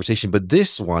our conversation. But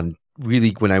this one,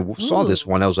 really, when I saw this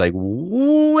one, I was like,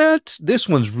 what? This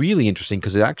one's really interesting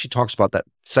because it actually talks about that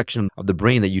section of the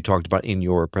brain that you talked about in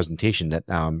your presentation that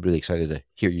I'm really excited to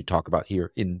hear you talk about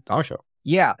here in our show.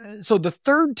 Yeah. So the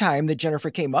third time that Jennifer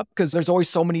came up, because there's always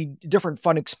so many different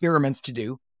fun experiments to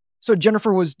do. So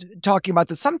Jennifer was talking about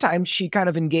that sometimes she kind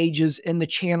of engages in the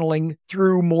channeling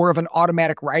through more of an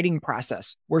automatic writing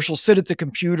process where she'll sit at the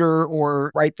computer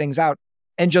or write things out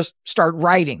and just start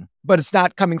writing, but it's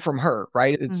not coming from her,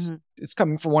 right? It's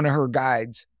coming from one of her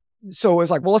guides. So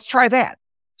it's like, well, let's try that.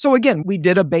 So again, we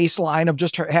did a baseline of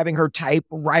just having her type,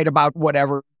 write about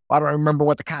whatever. I don't remember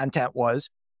what the content was.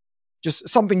 Just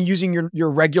something using your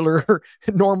regular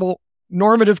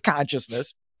normative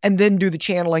consciousness, and then do the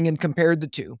channeling and compare the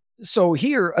two. So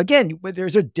here, again,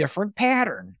 there's a different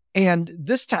pattern. And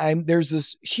this time there's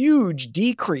this huge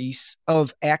decrease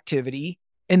of activity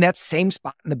in that same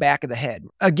spot in the back of the head.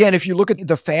 Again, if you look at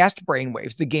the fast brain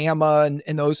waves, the gamma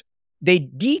and those, they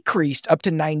decreased up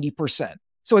to 90%.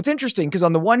 So it's interesting because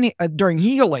on the one, during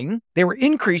healing, they were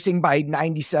increasing by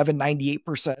 97,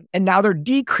 98%, and now they're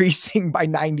decreasing by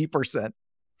 90%.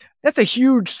 That's a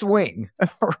huge swing,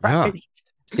 right? Yeah.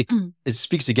 It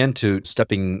speaks again to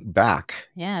stepping back.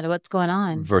 Yeah, to what's going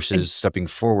on. Versus stepping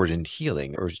forward and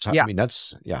healing. I mean, I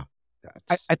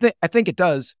think it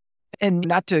does. And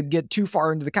not to get too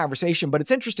far into the conversation, but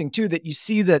it's interesting too that you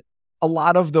see that a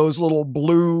lot of those little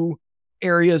blue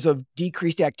areas of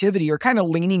decreased activity are kind of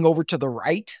leaning over to the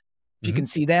right. If you can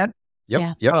see that.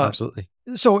 Yep, absolutely.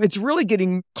 So it's really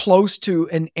getting close to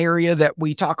an area that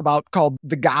we talk about called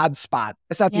the God spot.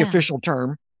 It's not the official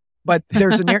term, but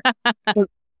there's an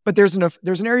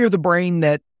there's an area of the brain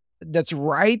that's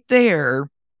right there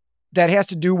that has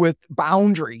to do with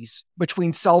boundaries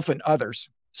between self and others.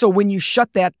 So when you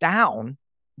shut that down,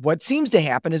 what seems to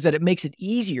happen is that it makes it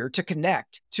easier to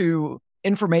connect to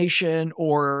information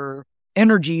or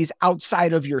energies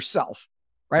outside of yourself,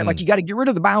 right? Like you got to get rid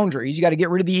of the boundaries. You got to get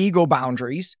rid of the ego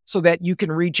boundaries so that you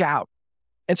can reach out.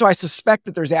 And so I suspect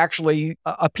that there's actually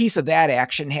a piece of that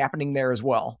action happening there as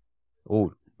well.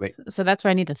 Oh, wait. So that's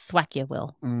where I need to thwack you,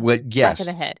 Will. Yes. Back of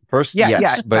the head. First, yes.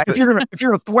 Yeah. But if you're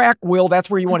gonna thwack Will, that's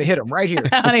where you want to hit him, right here.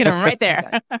 I want to hit him right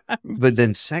there. But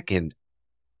then second,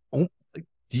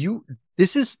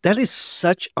 that is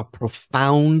such a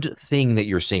profound thing that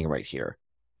you're saying right here.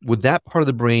 With that part of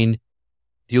the brain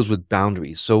deals with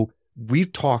boundaries. So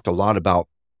we've talked a lot about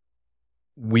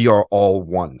we are all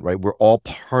one, right? We're all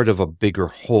part of a bigger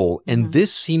whole. And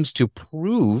this seems to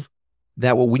prove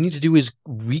that what we need to do is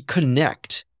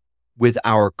reconnect with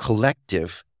our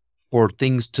collective for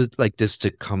things like this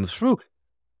to come through.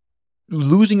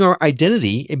 Losing our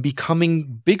identity and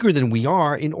becoming bigger than we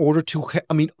are in order to,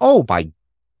 I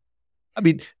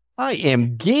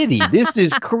am giddy. This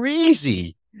is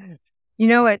crazy. You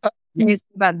know what is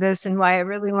about this and why I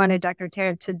really wanted Dr.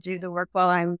 Tarrant to do the work while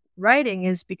I'm writing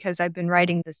is because I've been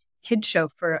writing this kid show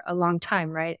for a long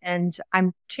time, right? And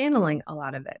I'm channeling a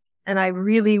lot of it. And I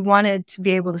really wanted to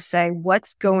be able to say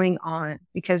what's going on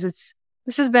because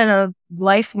this has been a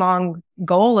lifelong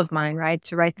goal of mine, right?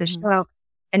 To write this show.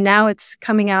 And now it's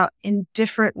coming out in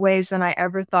different ways than I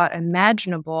ever thought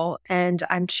imaginable. And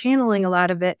I'm channeling a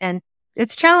lot of it. And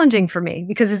it's challenging for me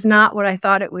because it's not what I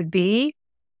thought it would be.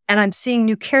 And I'm seeing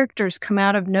new characters come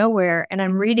out of nowhere and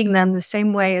I'm reading them the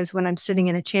same way as when I'm sitting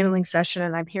in a channeling session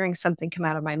and I'm hearing something come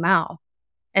out of my mouth.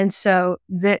 And so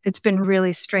it's been a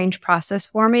really strange process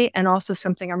for me and also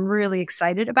something I'm really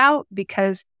excited about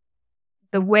because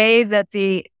the way that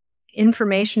the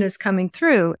information is coming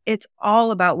through, it's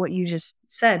all about what you just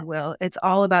said, Will. It's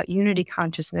all about unity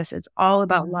consciousness. It's all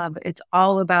about love. It's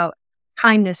all about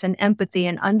kindness and empathy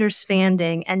and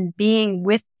understanding and being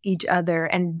with each other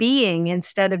and being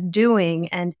instead of doing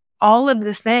and all of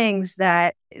the things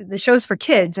that the show's for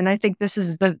kids. And I think this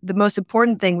is the most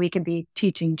important thing we can be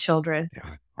teaching children.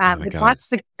 Yeah. But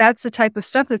that's the type of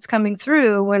stuff that's coming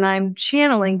through when I'm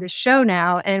channeling the show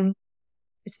now. And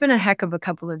it's been a heck of a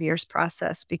couple of years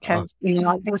process because,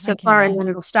 I'll go so far and then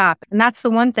it'll stop. And that's the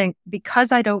one thing,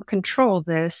 because I don't control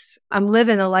this, I'm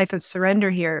living a life of surrender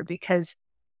here, because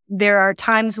there are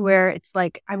times where it's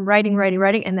like I'm writing,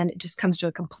 and then it just comes to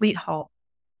a complete halt.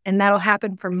 And that'll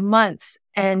happen for months.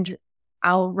 And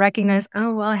I'll recognize,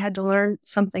 oh, well, I had to learn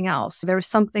something else. There was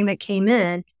something that came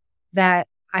in that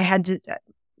I had to,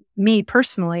 me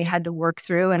personally, had to work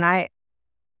through. And I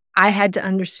had to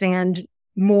understand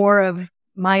more of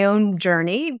my own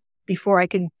journey before I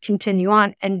could continue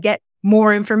on and get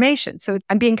more information. So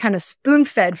I'm being kind of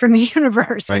spoon-fed from the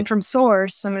universe and from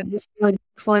source, some of this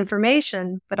full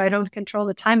information, but I don't control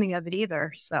the timing of it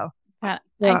either. So I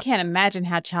can't imagine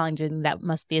how challenging that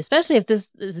must be, especially if this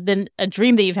has been a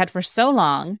dream that you've had for so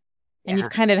long and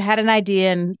you've kind of had an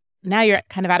idea and now you're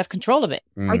kind of out of control of it.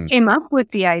 I came up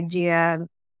with the idea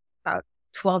about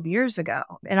 12 years ago.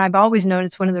 And I've always known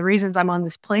it's one of the reasons I'm on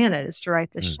this planet is to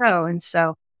write this show. And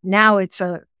so now it's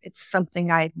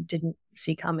something I didn't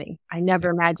see coming. I never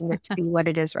imagined it to be what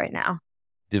it is right now.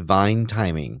 Divine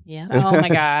timing. Yeah. Oh my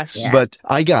gosh. But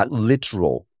I got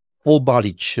literal full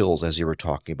body chills as you were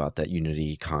talking about that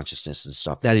unity consciousness and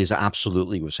stuff. That is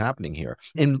absolutely what's happening here.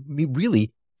 And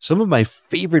really, some of my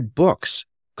favorite books,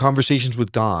 Conversations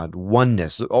with God,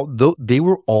 Oneness, they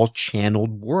were all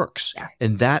channeled works. Yeah.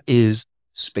 And that is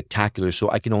spectacular. So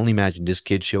I can only imagine this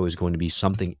kid's show is going to be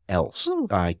something else.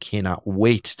 I cannot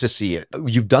wait to see it.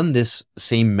 You've done this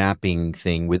same mapping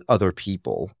thing with other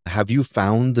people. Have you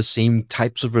found the same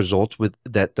types of results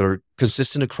that are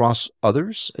consistent across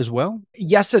others as well?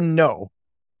 Yes and no.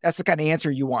 That's the kind of answer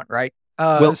you want, right?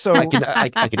 So I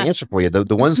can answer for you.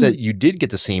 The ones that you did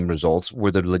get the same results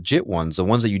were the legit ones. The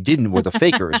ones that you didn't were the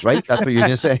fakers, right? That's what you're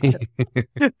going to say.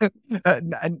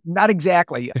 Not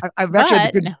exactly. I've actually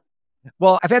had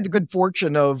I've had the good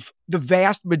fortune of the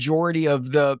vast majority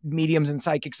of the mediums and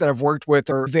psychics that I've worked with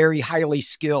are very highly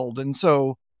skilled. And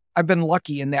so I've been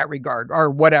lucky in that regard, or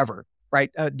whatever,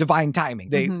 right? Divine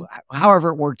timing, however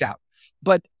it worked out.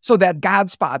 But so that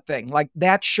God spot thing, like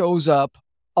that shows up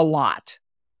a lot,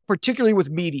 particularly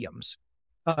with mediums.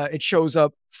 It shows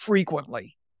up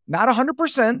frequently, not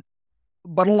 100%,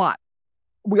 but a lot.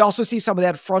 We also see some of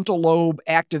that frontal lobe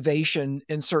activation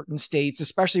in certain states,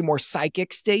 especially more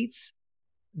psychic states.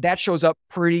 That shows up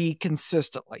pretty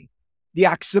consistently. The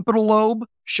occipital lobe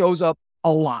shows up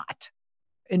a lot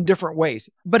in different ways,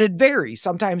 but it varies.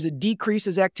 Sometimes it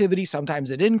decreases activity,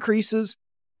 sometimes it increases.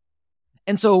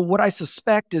 And so what I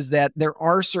suspect is that there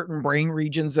are certain brain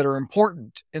regions that are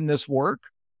important in this work,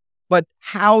 but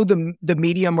how the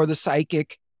medium or the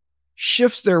psychic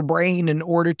shifts their brain in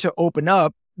order to open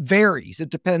up varies. It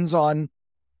depends on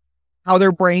how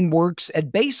their brain works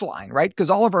at baseline, right? Because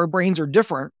all of our brains are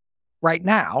different right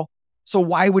now. So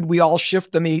why would we all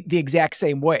shift them the exact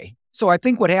same way? So I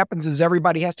think what happens is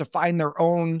everybody has to find their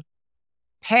own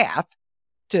path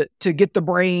to get the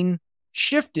brain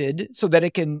shifted so that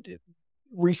it can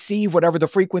receive whatever the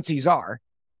frequencies are.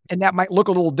 And that might look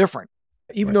a little different,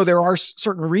 even though there are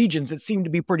certain regions that seem to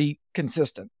be pretty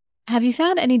consistent. Have you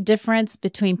found any difference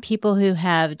between people who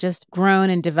have just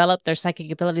grown and developed their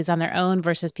psychic abilities on their own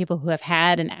versus people who have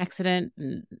had an accident,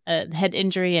 a head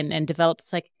injury, and developed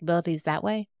psychic abilities that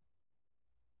way?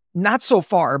 Not so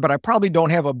far, but I probably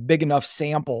don't have a big enough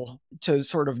sample to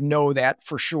sort of know that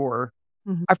for sure.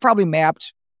 I've probably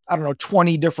mapped,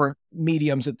 20 different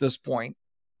mediums at this point.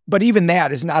 But even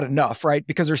that is not enough, right?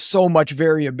 Because there's so much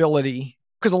variability.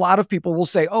 Because a lot of people will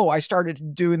say, oh, I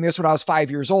started doing this when I was 5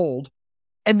 years old.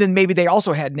 And then maybe they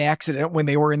also had an accident when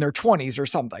they were in their 20s or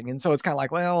something. And so it's kind of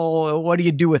like, well, what do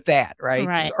you do with that,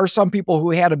 right? Or some people who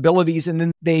had abilities and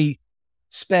then they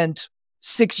spent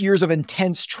 6 years of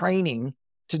intense training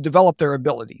to develop their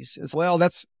abilities. It's, well,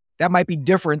 that might be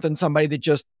different than somebody that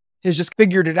just has just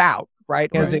figured it out, right?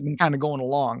 As they've been kind of going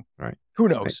along. Right. Who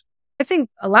knows? I think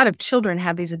a lot of children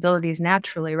have these abilities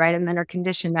naturally, right? And then are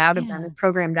conditioned out of them and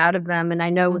programmed out of them. And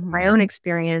I know with my own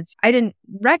experience, I didn't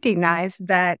recognize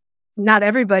that not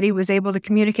everybody was able to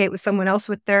communicate with someone else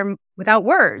without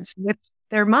words, with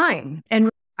their mind. And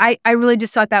I really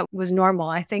just thought that was normal.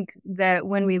 I think that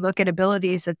when we look at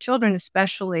abilities of children,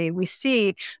 especially, we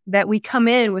see that we come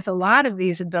in with a lot of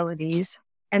these abilities.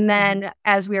 And then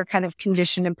as we are kind of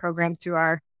conditioned and programmed through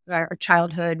our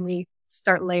childhood, we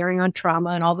start layering on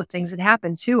trauma and all the things that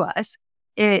happen to us.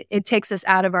 It takes us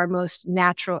out of our most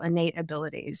natural, innate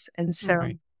abilities. And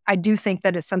so I do think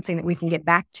that it's something that we can get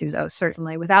back to, though,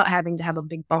 certainly, without having to have a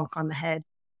big bonk on the head.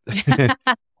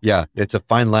 Yeah, it's a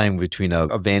fine line between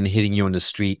a van hitting you on the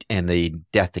street and a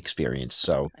death experience.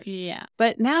 So Yeah.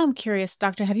 But now I'm curious,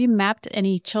 doctor, have you mapped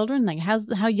any children? Like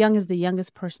how young is the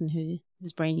youngest person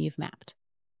whose brain you've mapped?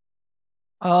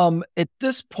 At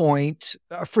this point,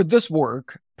 for this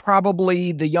work,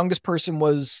 probably the youngest person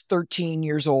was 13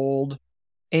 years old,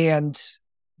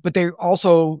 but they're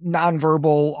also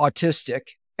nonverbal autistic.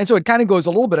 And so it kind of goes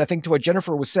a little bit, I think, to what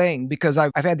Jennifer was saying, because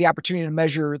I've had the opportunity to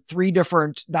measure 3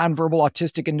 different nonverbal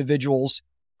autistic individuals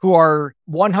who are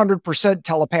 100%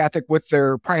 telepathic with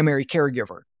their primary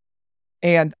caregiver.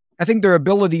 And I think their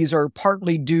abilities are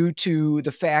partly due to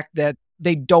the fact that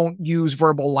they don't use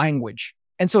verbal language.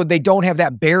 And so they don't have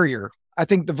that barrier. I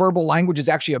think the verbal language is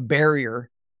actually a barrier.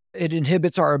 It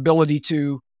inhibits our ability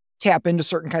to tap into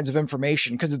certain kinds of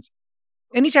information, because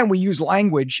anytime we use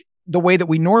language the way that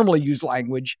we normally use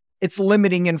language, it's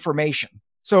limiting information.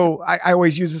 So I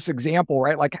always use this example,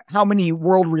 right? Like, how many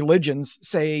world religions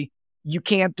say you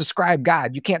can't describe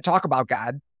God, you can't talk about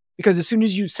God, because as soon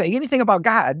as you say anything about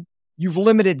God, you've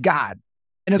limited God.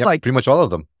 And it's like pretty much all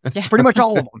of them. Pretty much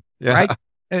all of them, Yeah. right?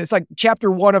 And it's like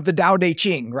chapter 1 of the Tao Te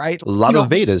Ching, right? A lot of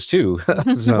Vedas too.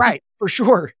 So- Right, for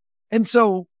sure. And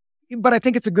so, but I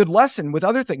think it's a good lesson with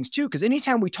other things too, because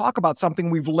anytime we talk about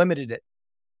something, we've limited it.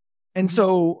 And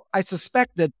so I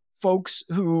suspect that folks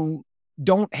who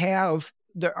don't have,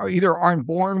 either aren't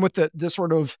born with this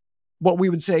sort of what we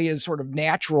would say is sort of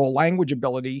natural language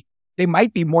ability, they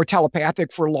might be more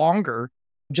telepathic for longer,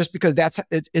 just because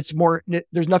it's more,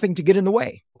 there's nothing to get in the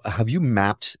way. Have you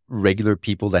mapped regular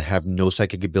people that have no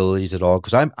psychic abilities at all?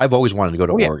 Because I've always wanted to go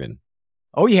to Oregon.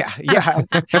 Oh, yeah. Yeah.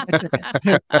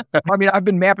 I mean, I've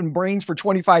been mapping brains for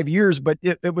 25 years, but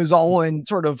it was all in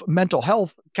sort of mental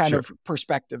health kind of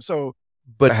perspective. So,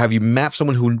 but have you mapped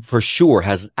someone who for sure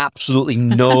has absolutely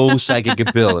no psychic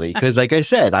ability? Because like I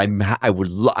said, I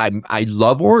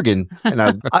love Oregon. And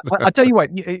I'll tell you what,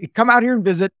 come out here and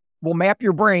visit. We'll map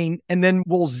your brain, and then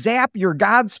we'll zap your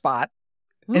God spot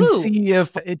and see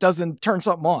if it doesn't turn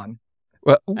something on.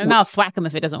 Well, and I'll thwack him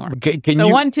if it doesn't work. Can the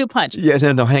you, 1-2 punch. Yeah,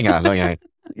 no, hang on.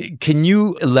 Can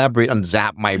you elaborate on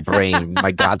zap my brain,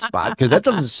 my God spot? Because that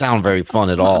doesn't sound very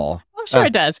fun at all. I'm sure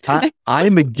it does.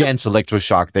 I'm against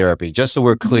electroshock therapy, just so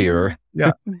we're clear.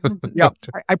 Yeah.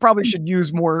 I probably should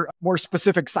use more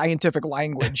specific scientific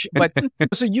language. But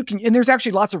so you can, and there's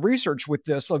actually lots of research with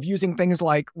this, of using things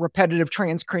like repetitive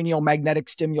transcranial magnetic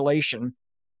stimulation.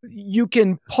 You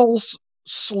can pulse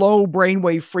slow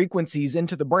brainwave frequencies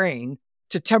into the brain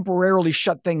to temporarily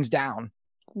shut things down.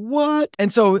 What?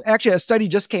 And so actually a study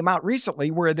just came out recently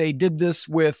where they did this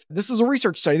is a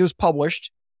research study that was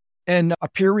published in a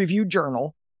peer-reviewed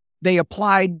journal. They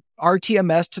applied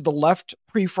RTMS to the left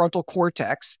prefrontal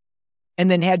cortex and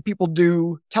then had people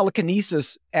do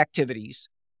telekinesis activities.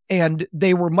 And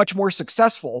they were much more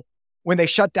successful when they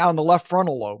shut down the left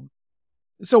frontal lobe.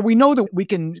 So we know that we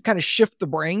can kind of shift the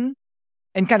brain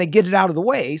and kind of get it out of the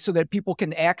way so that people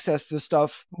can access this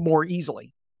stuff more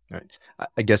easily. Right.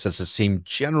 I guess that's the same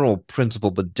general principle,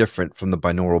 but different from the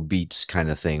binaural beats kind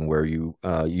of thing, where you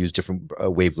use different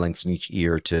wavelengths in each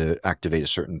ear to activate a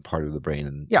certain part of the brain.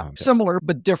 And similar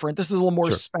but different. This is a little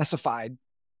more specified.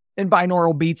 In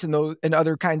binaural beats and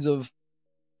other kinds of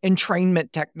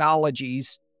entrainment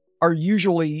technologies are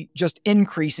usually just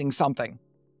increasing something,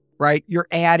 right? You're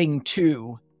adding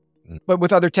to, but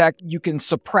with other tech, you can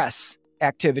suppress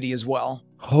activity as well.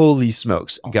 Holy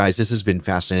smokes. Guys, this has been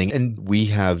fascinating. And we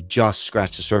have just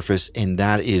scratched the surface. And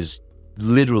that is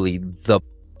literally the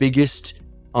biggest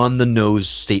on the nose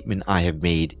statement I have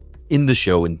made in the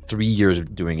show in 3 years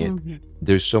of doing it. Mm-hmm.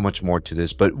 There's so much more to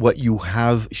this. But what you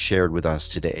have shared with us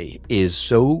today is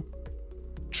so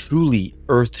truly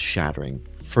earth-shattering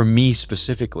for me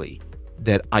specifically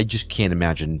that I just can't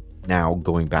imagine now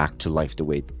going back to life the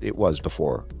way it was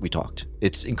before we talked.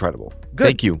 It's incredible. Good.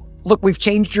 Thank you. Look, we've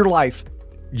changed your life.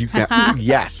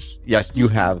 Yes, you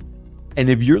have. And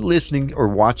if you're listening or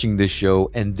watching this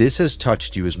show and this has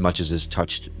touched you as much as it's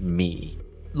touched me,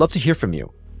 love to hear from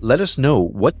you. Let us know,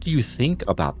 what do you think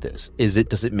about this?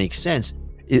 Does it make sense?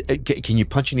 Can you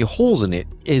punch any holes in it?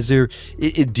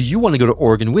 Do you want to go to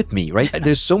Oregon with me, right?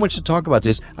 There's so much to talk about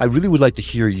this. I really would like to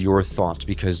hear your thoughts,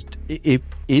 because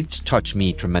it's touched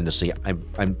me tremendously.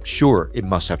 I'm sure it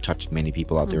must have touched many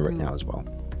people out there right now as well.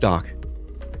 Doc,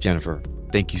 Jennifer,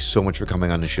 thank you so much for coming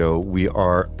on the show. We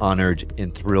are honored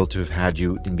and thrilled to have had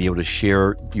you and be able to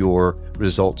share your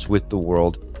results with the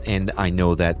world. And I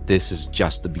know that this is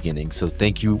just the beginning. So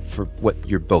thank you for what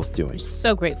you're both doing.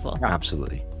 So grateful.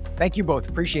 Absolutely. Thank you both.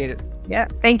 Appreciate it. Yeah.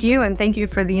 Thank you. And thank you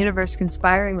for the universe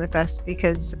conspiring with us,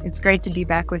 because it's great to be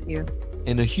back with you.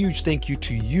 And a huge thank you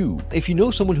to you. If you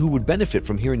know someone who would benefit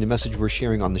from hearing the message we're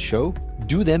sharing on the show,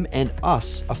 do them and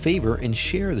us a favor and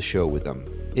share the show with them.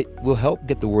 It will help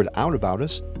get the word out about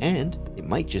us, and it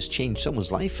might just change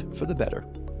someone's life for the better.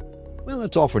 Well,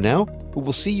 that's all for now, but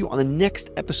we'll see you on the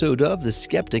next episode of The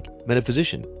Skeptic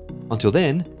Metaphysician. Until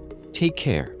then, take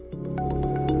care.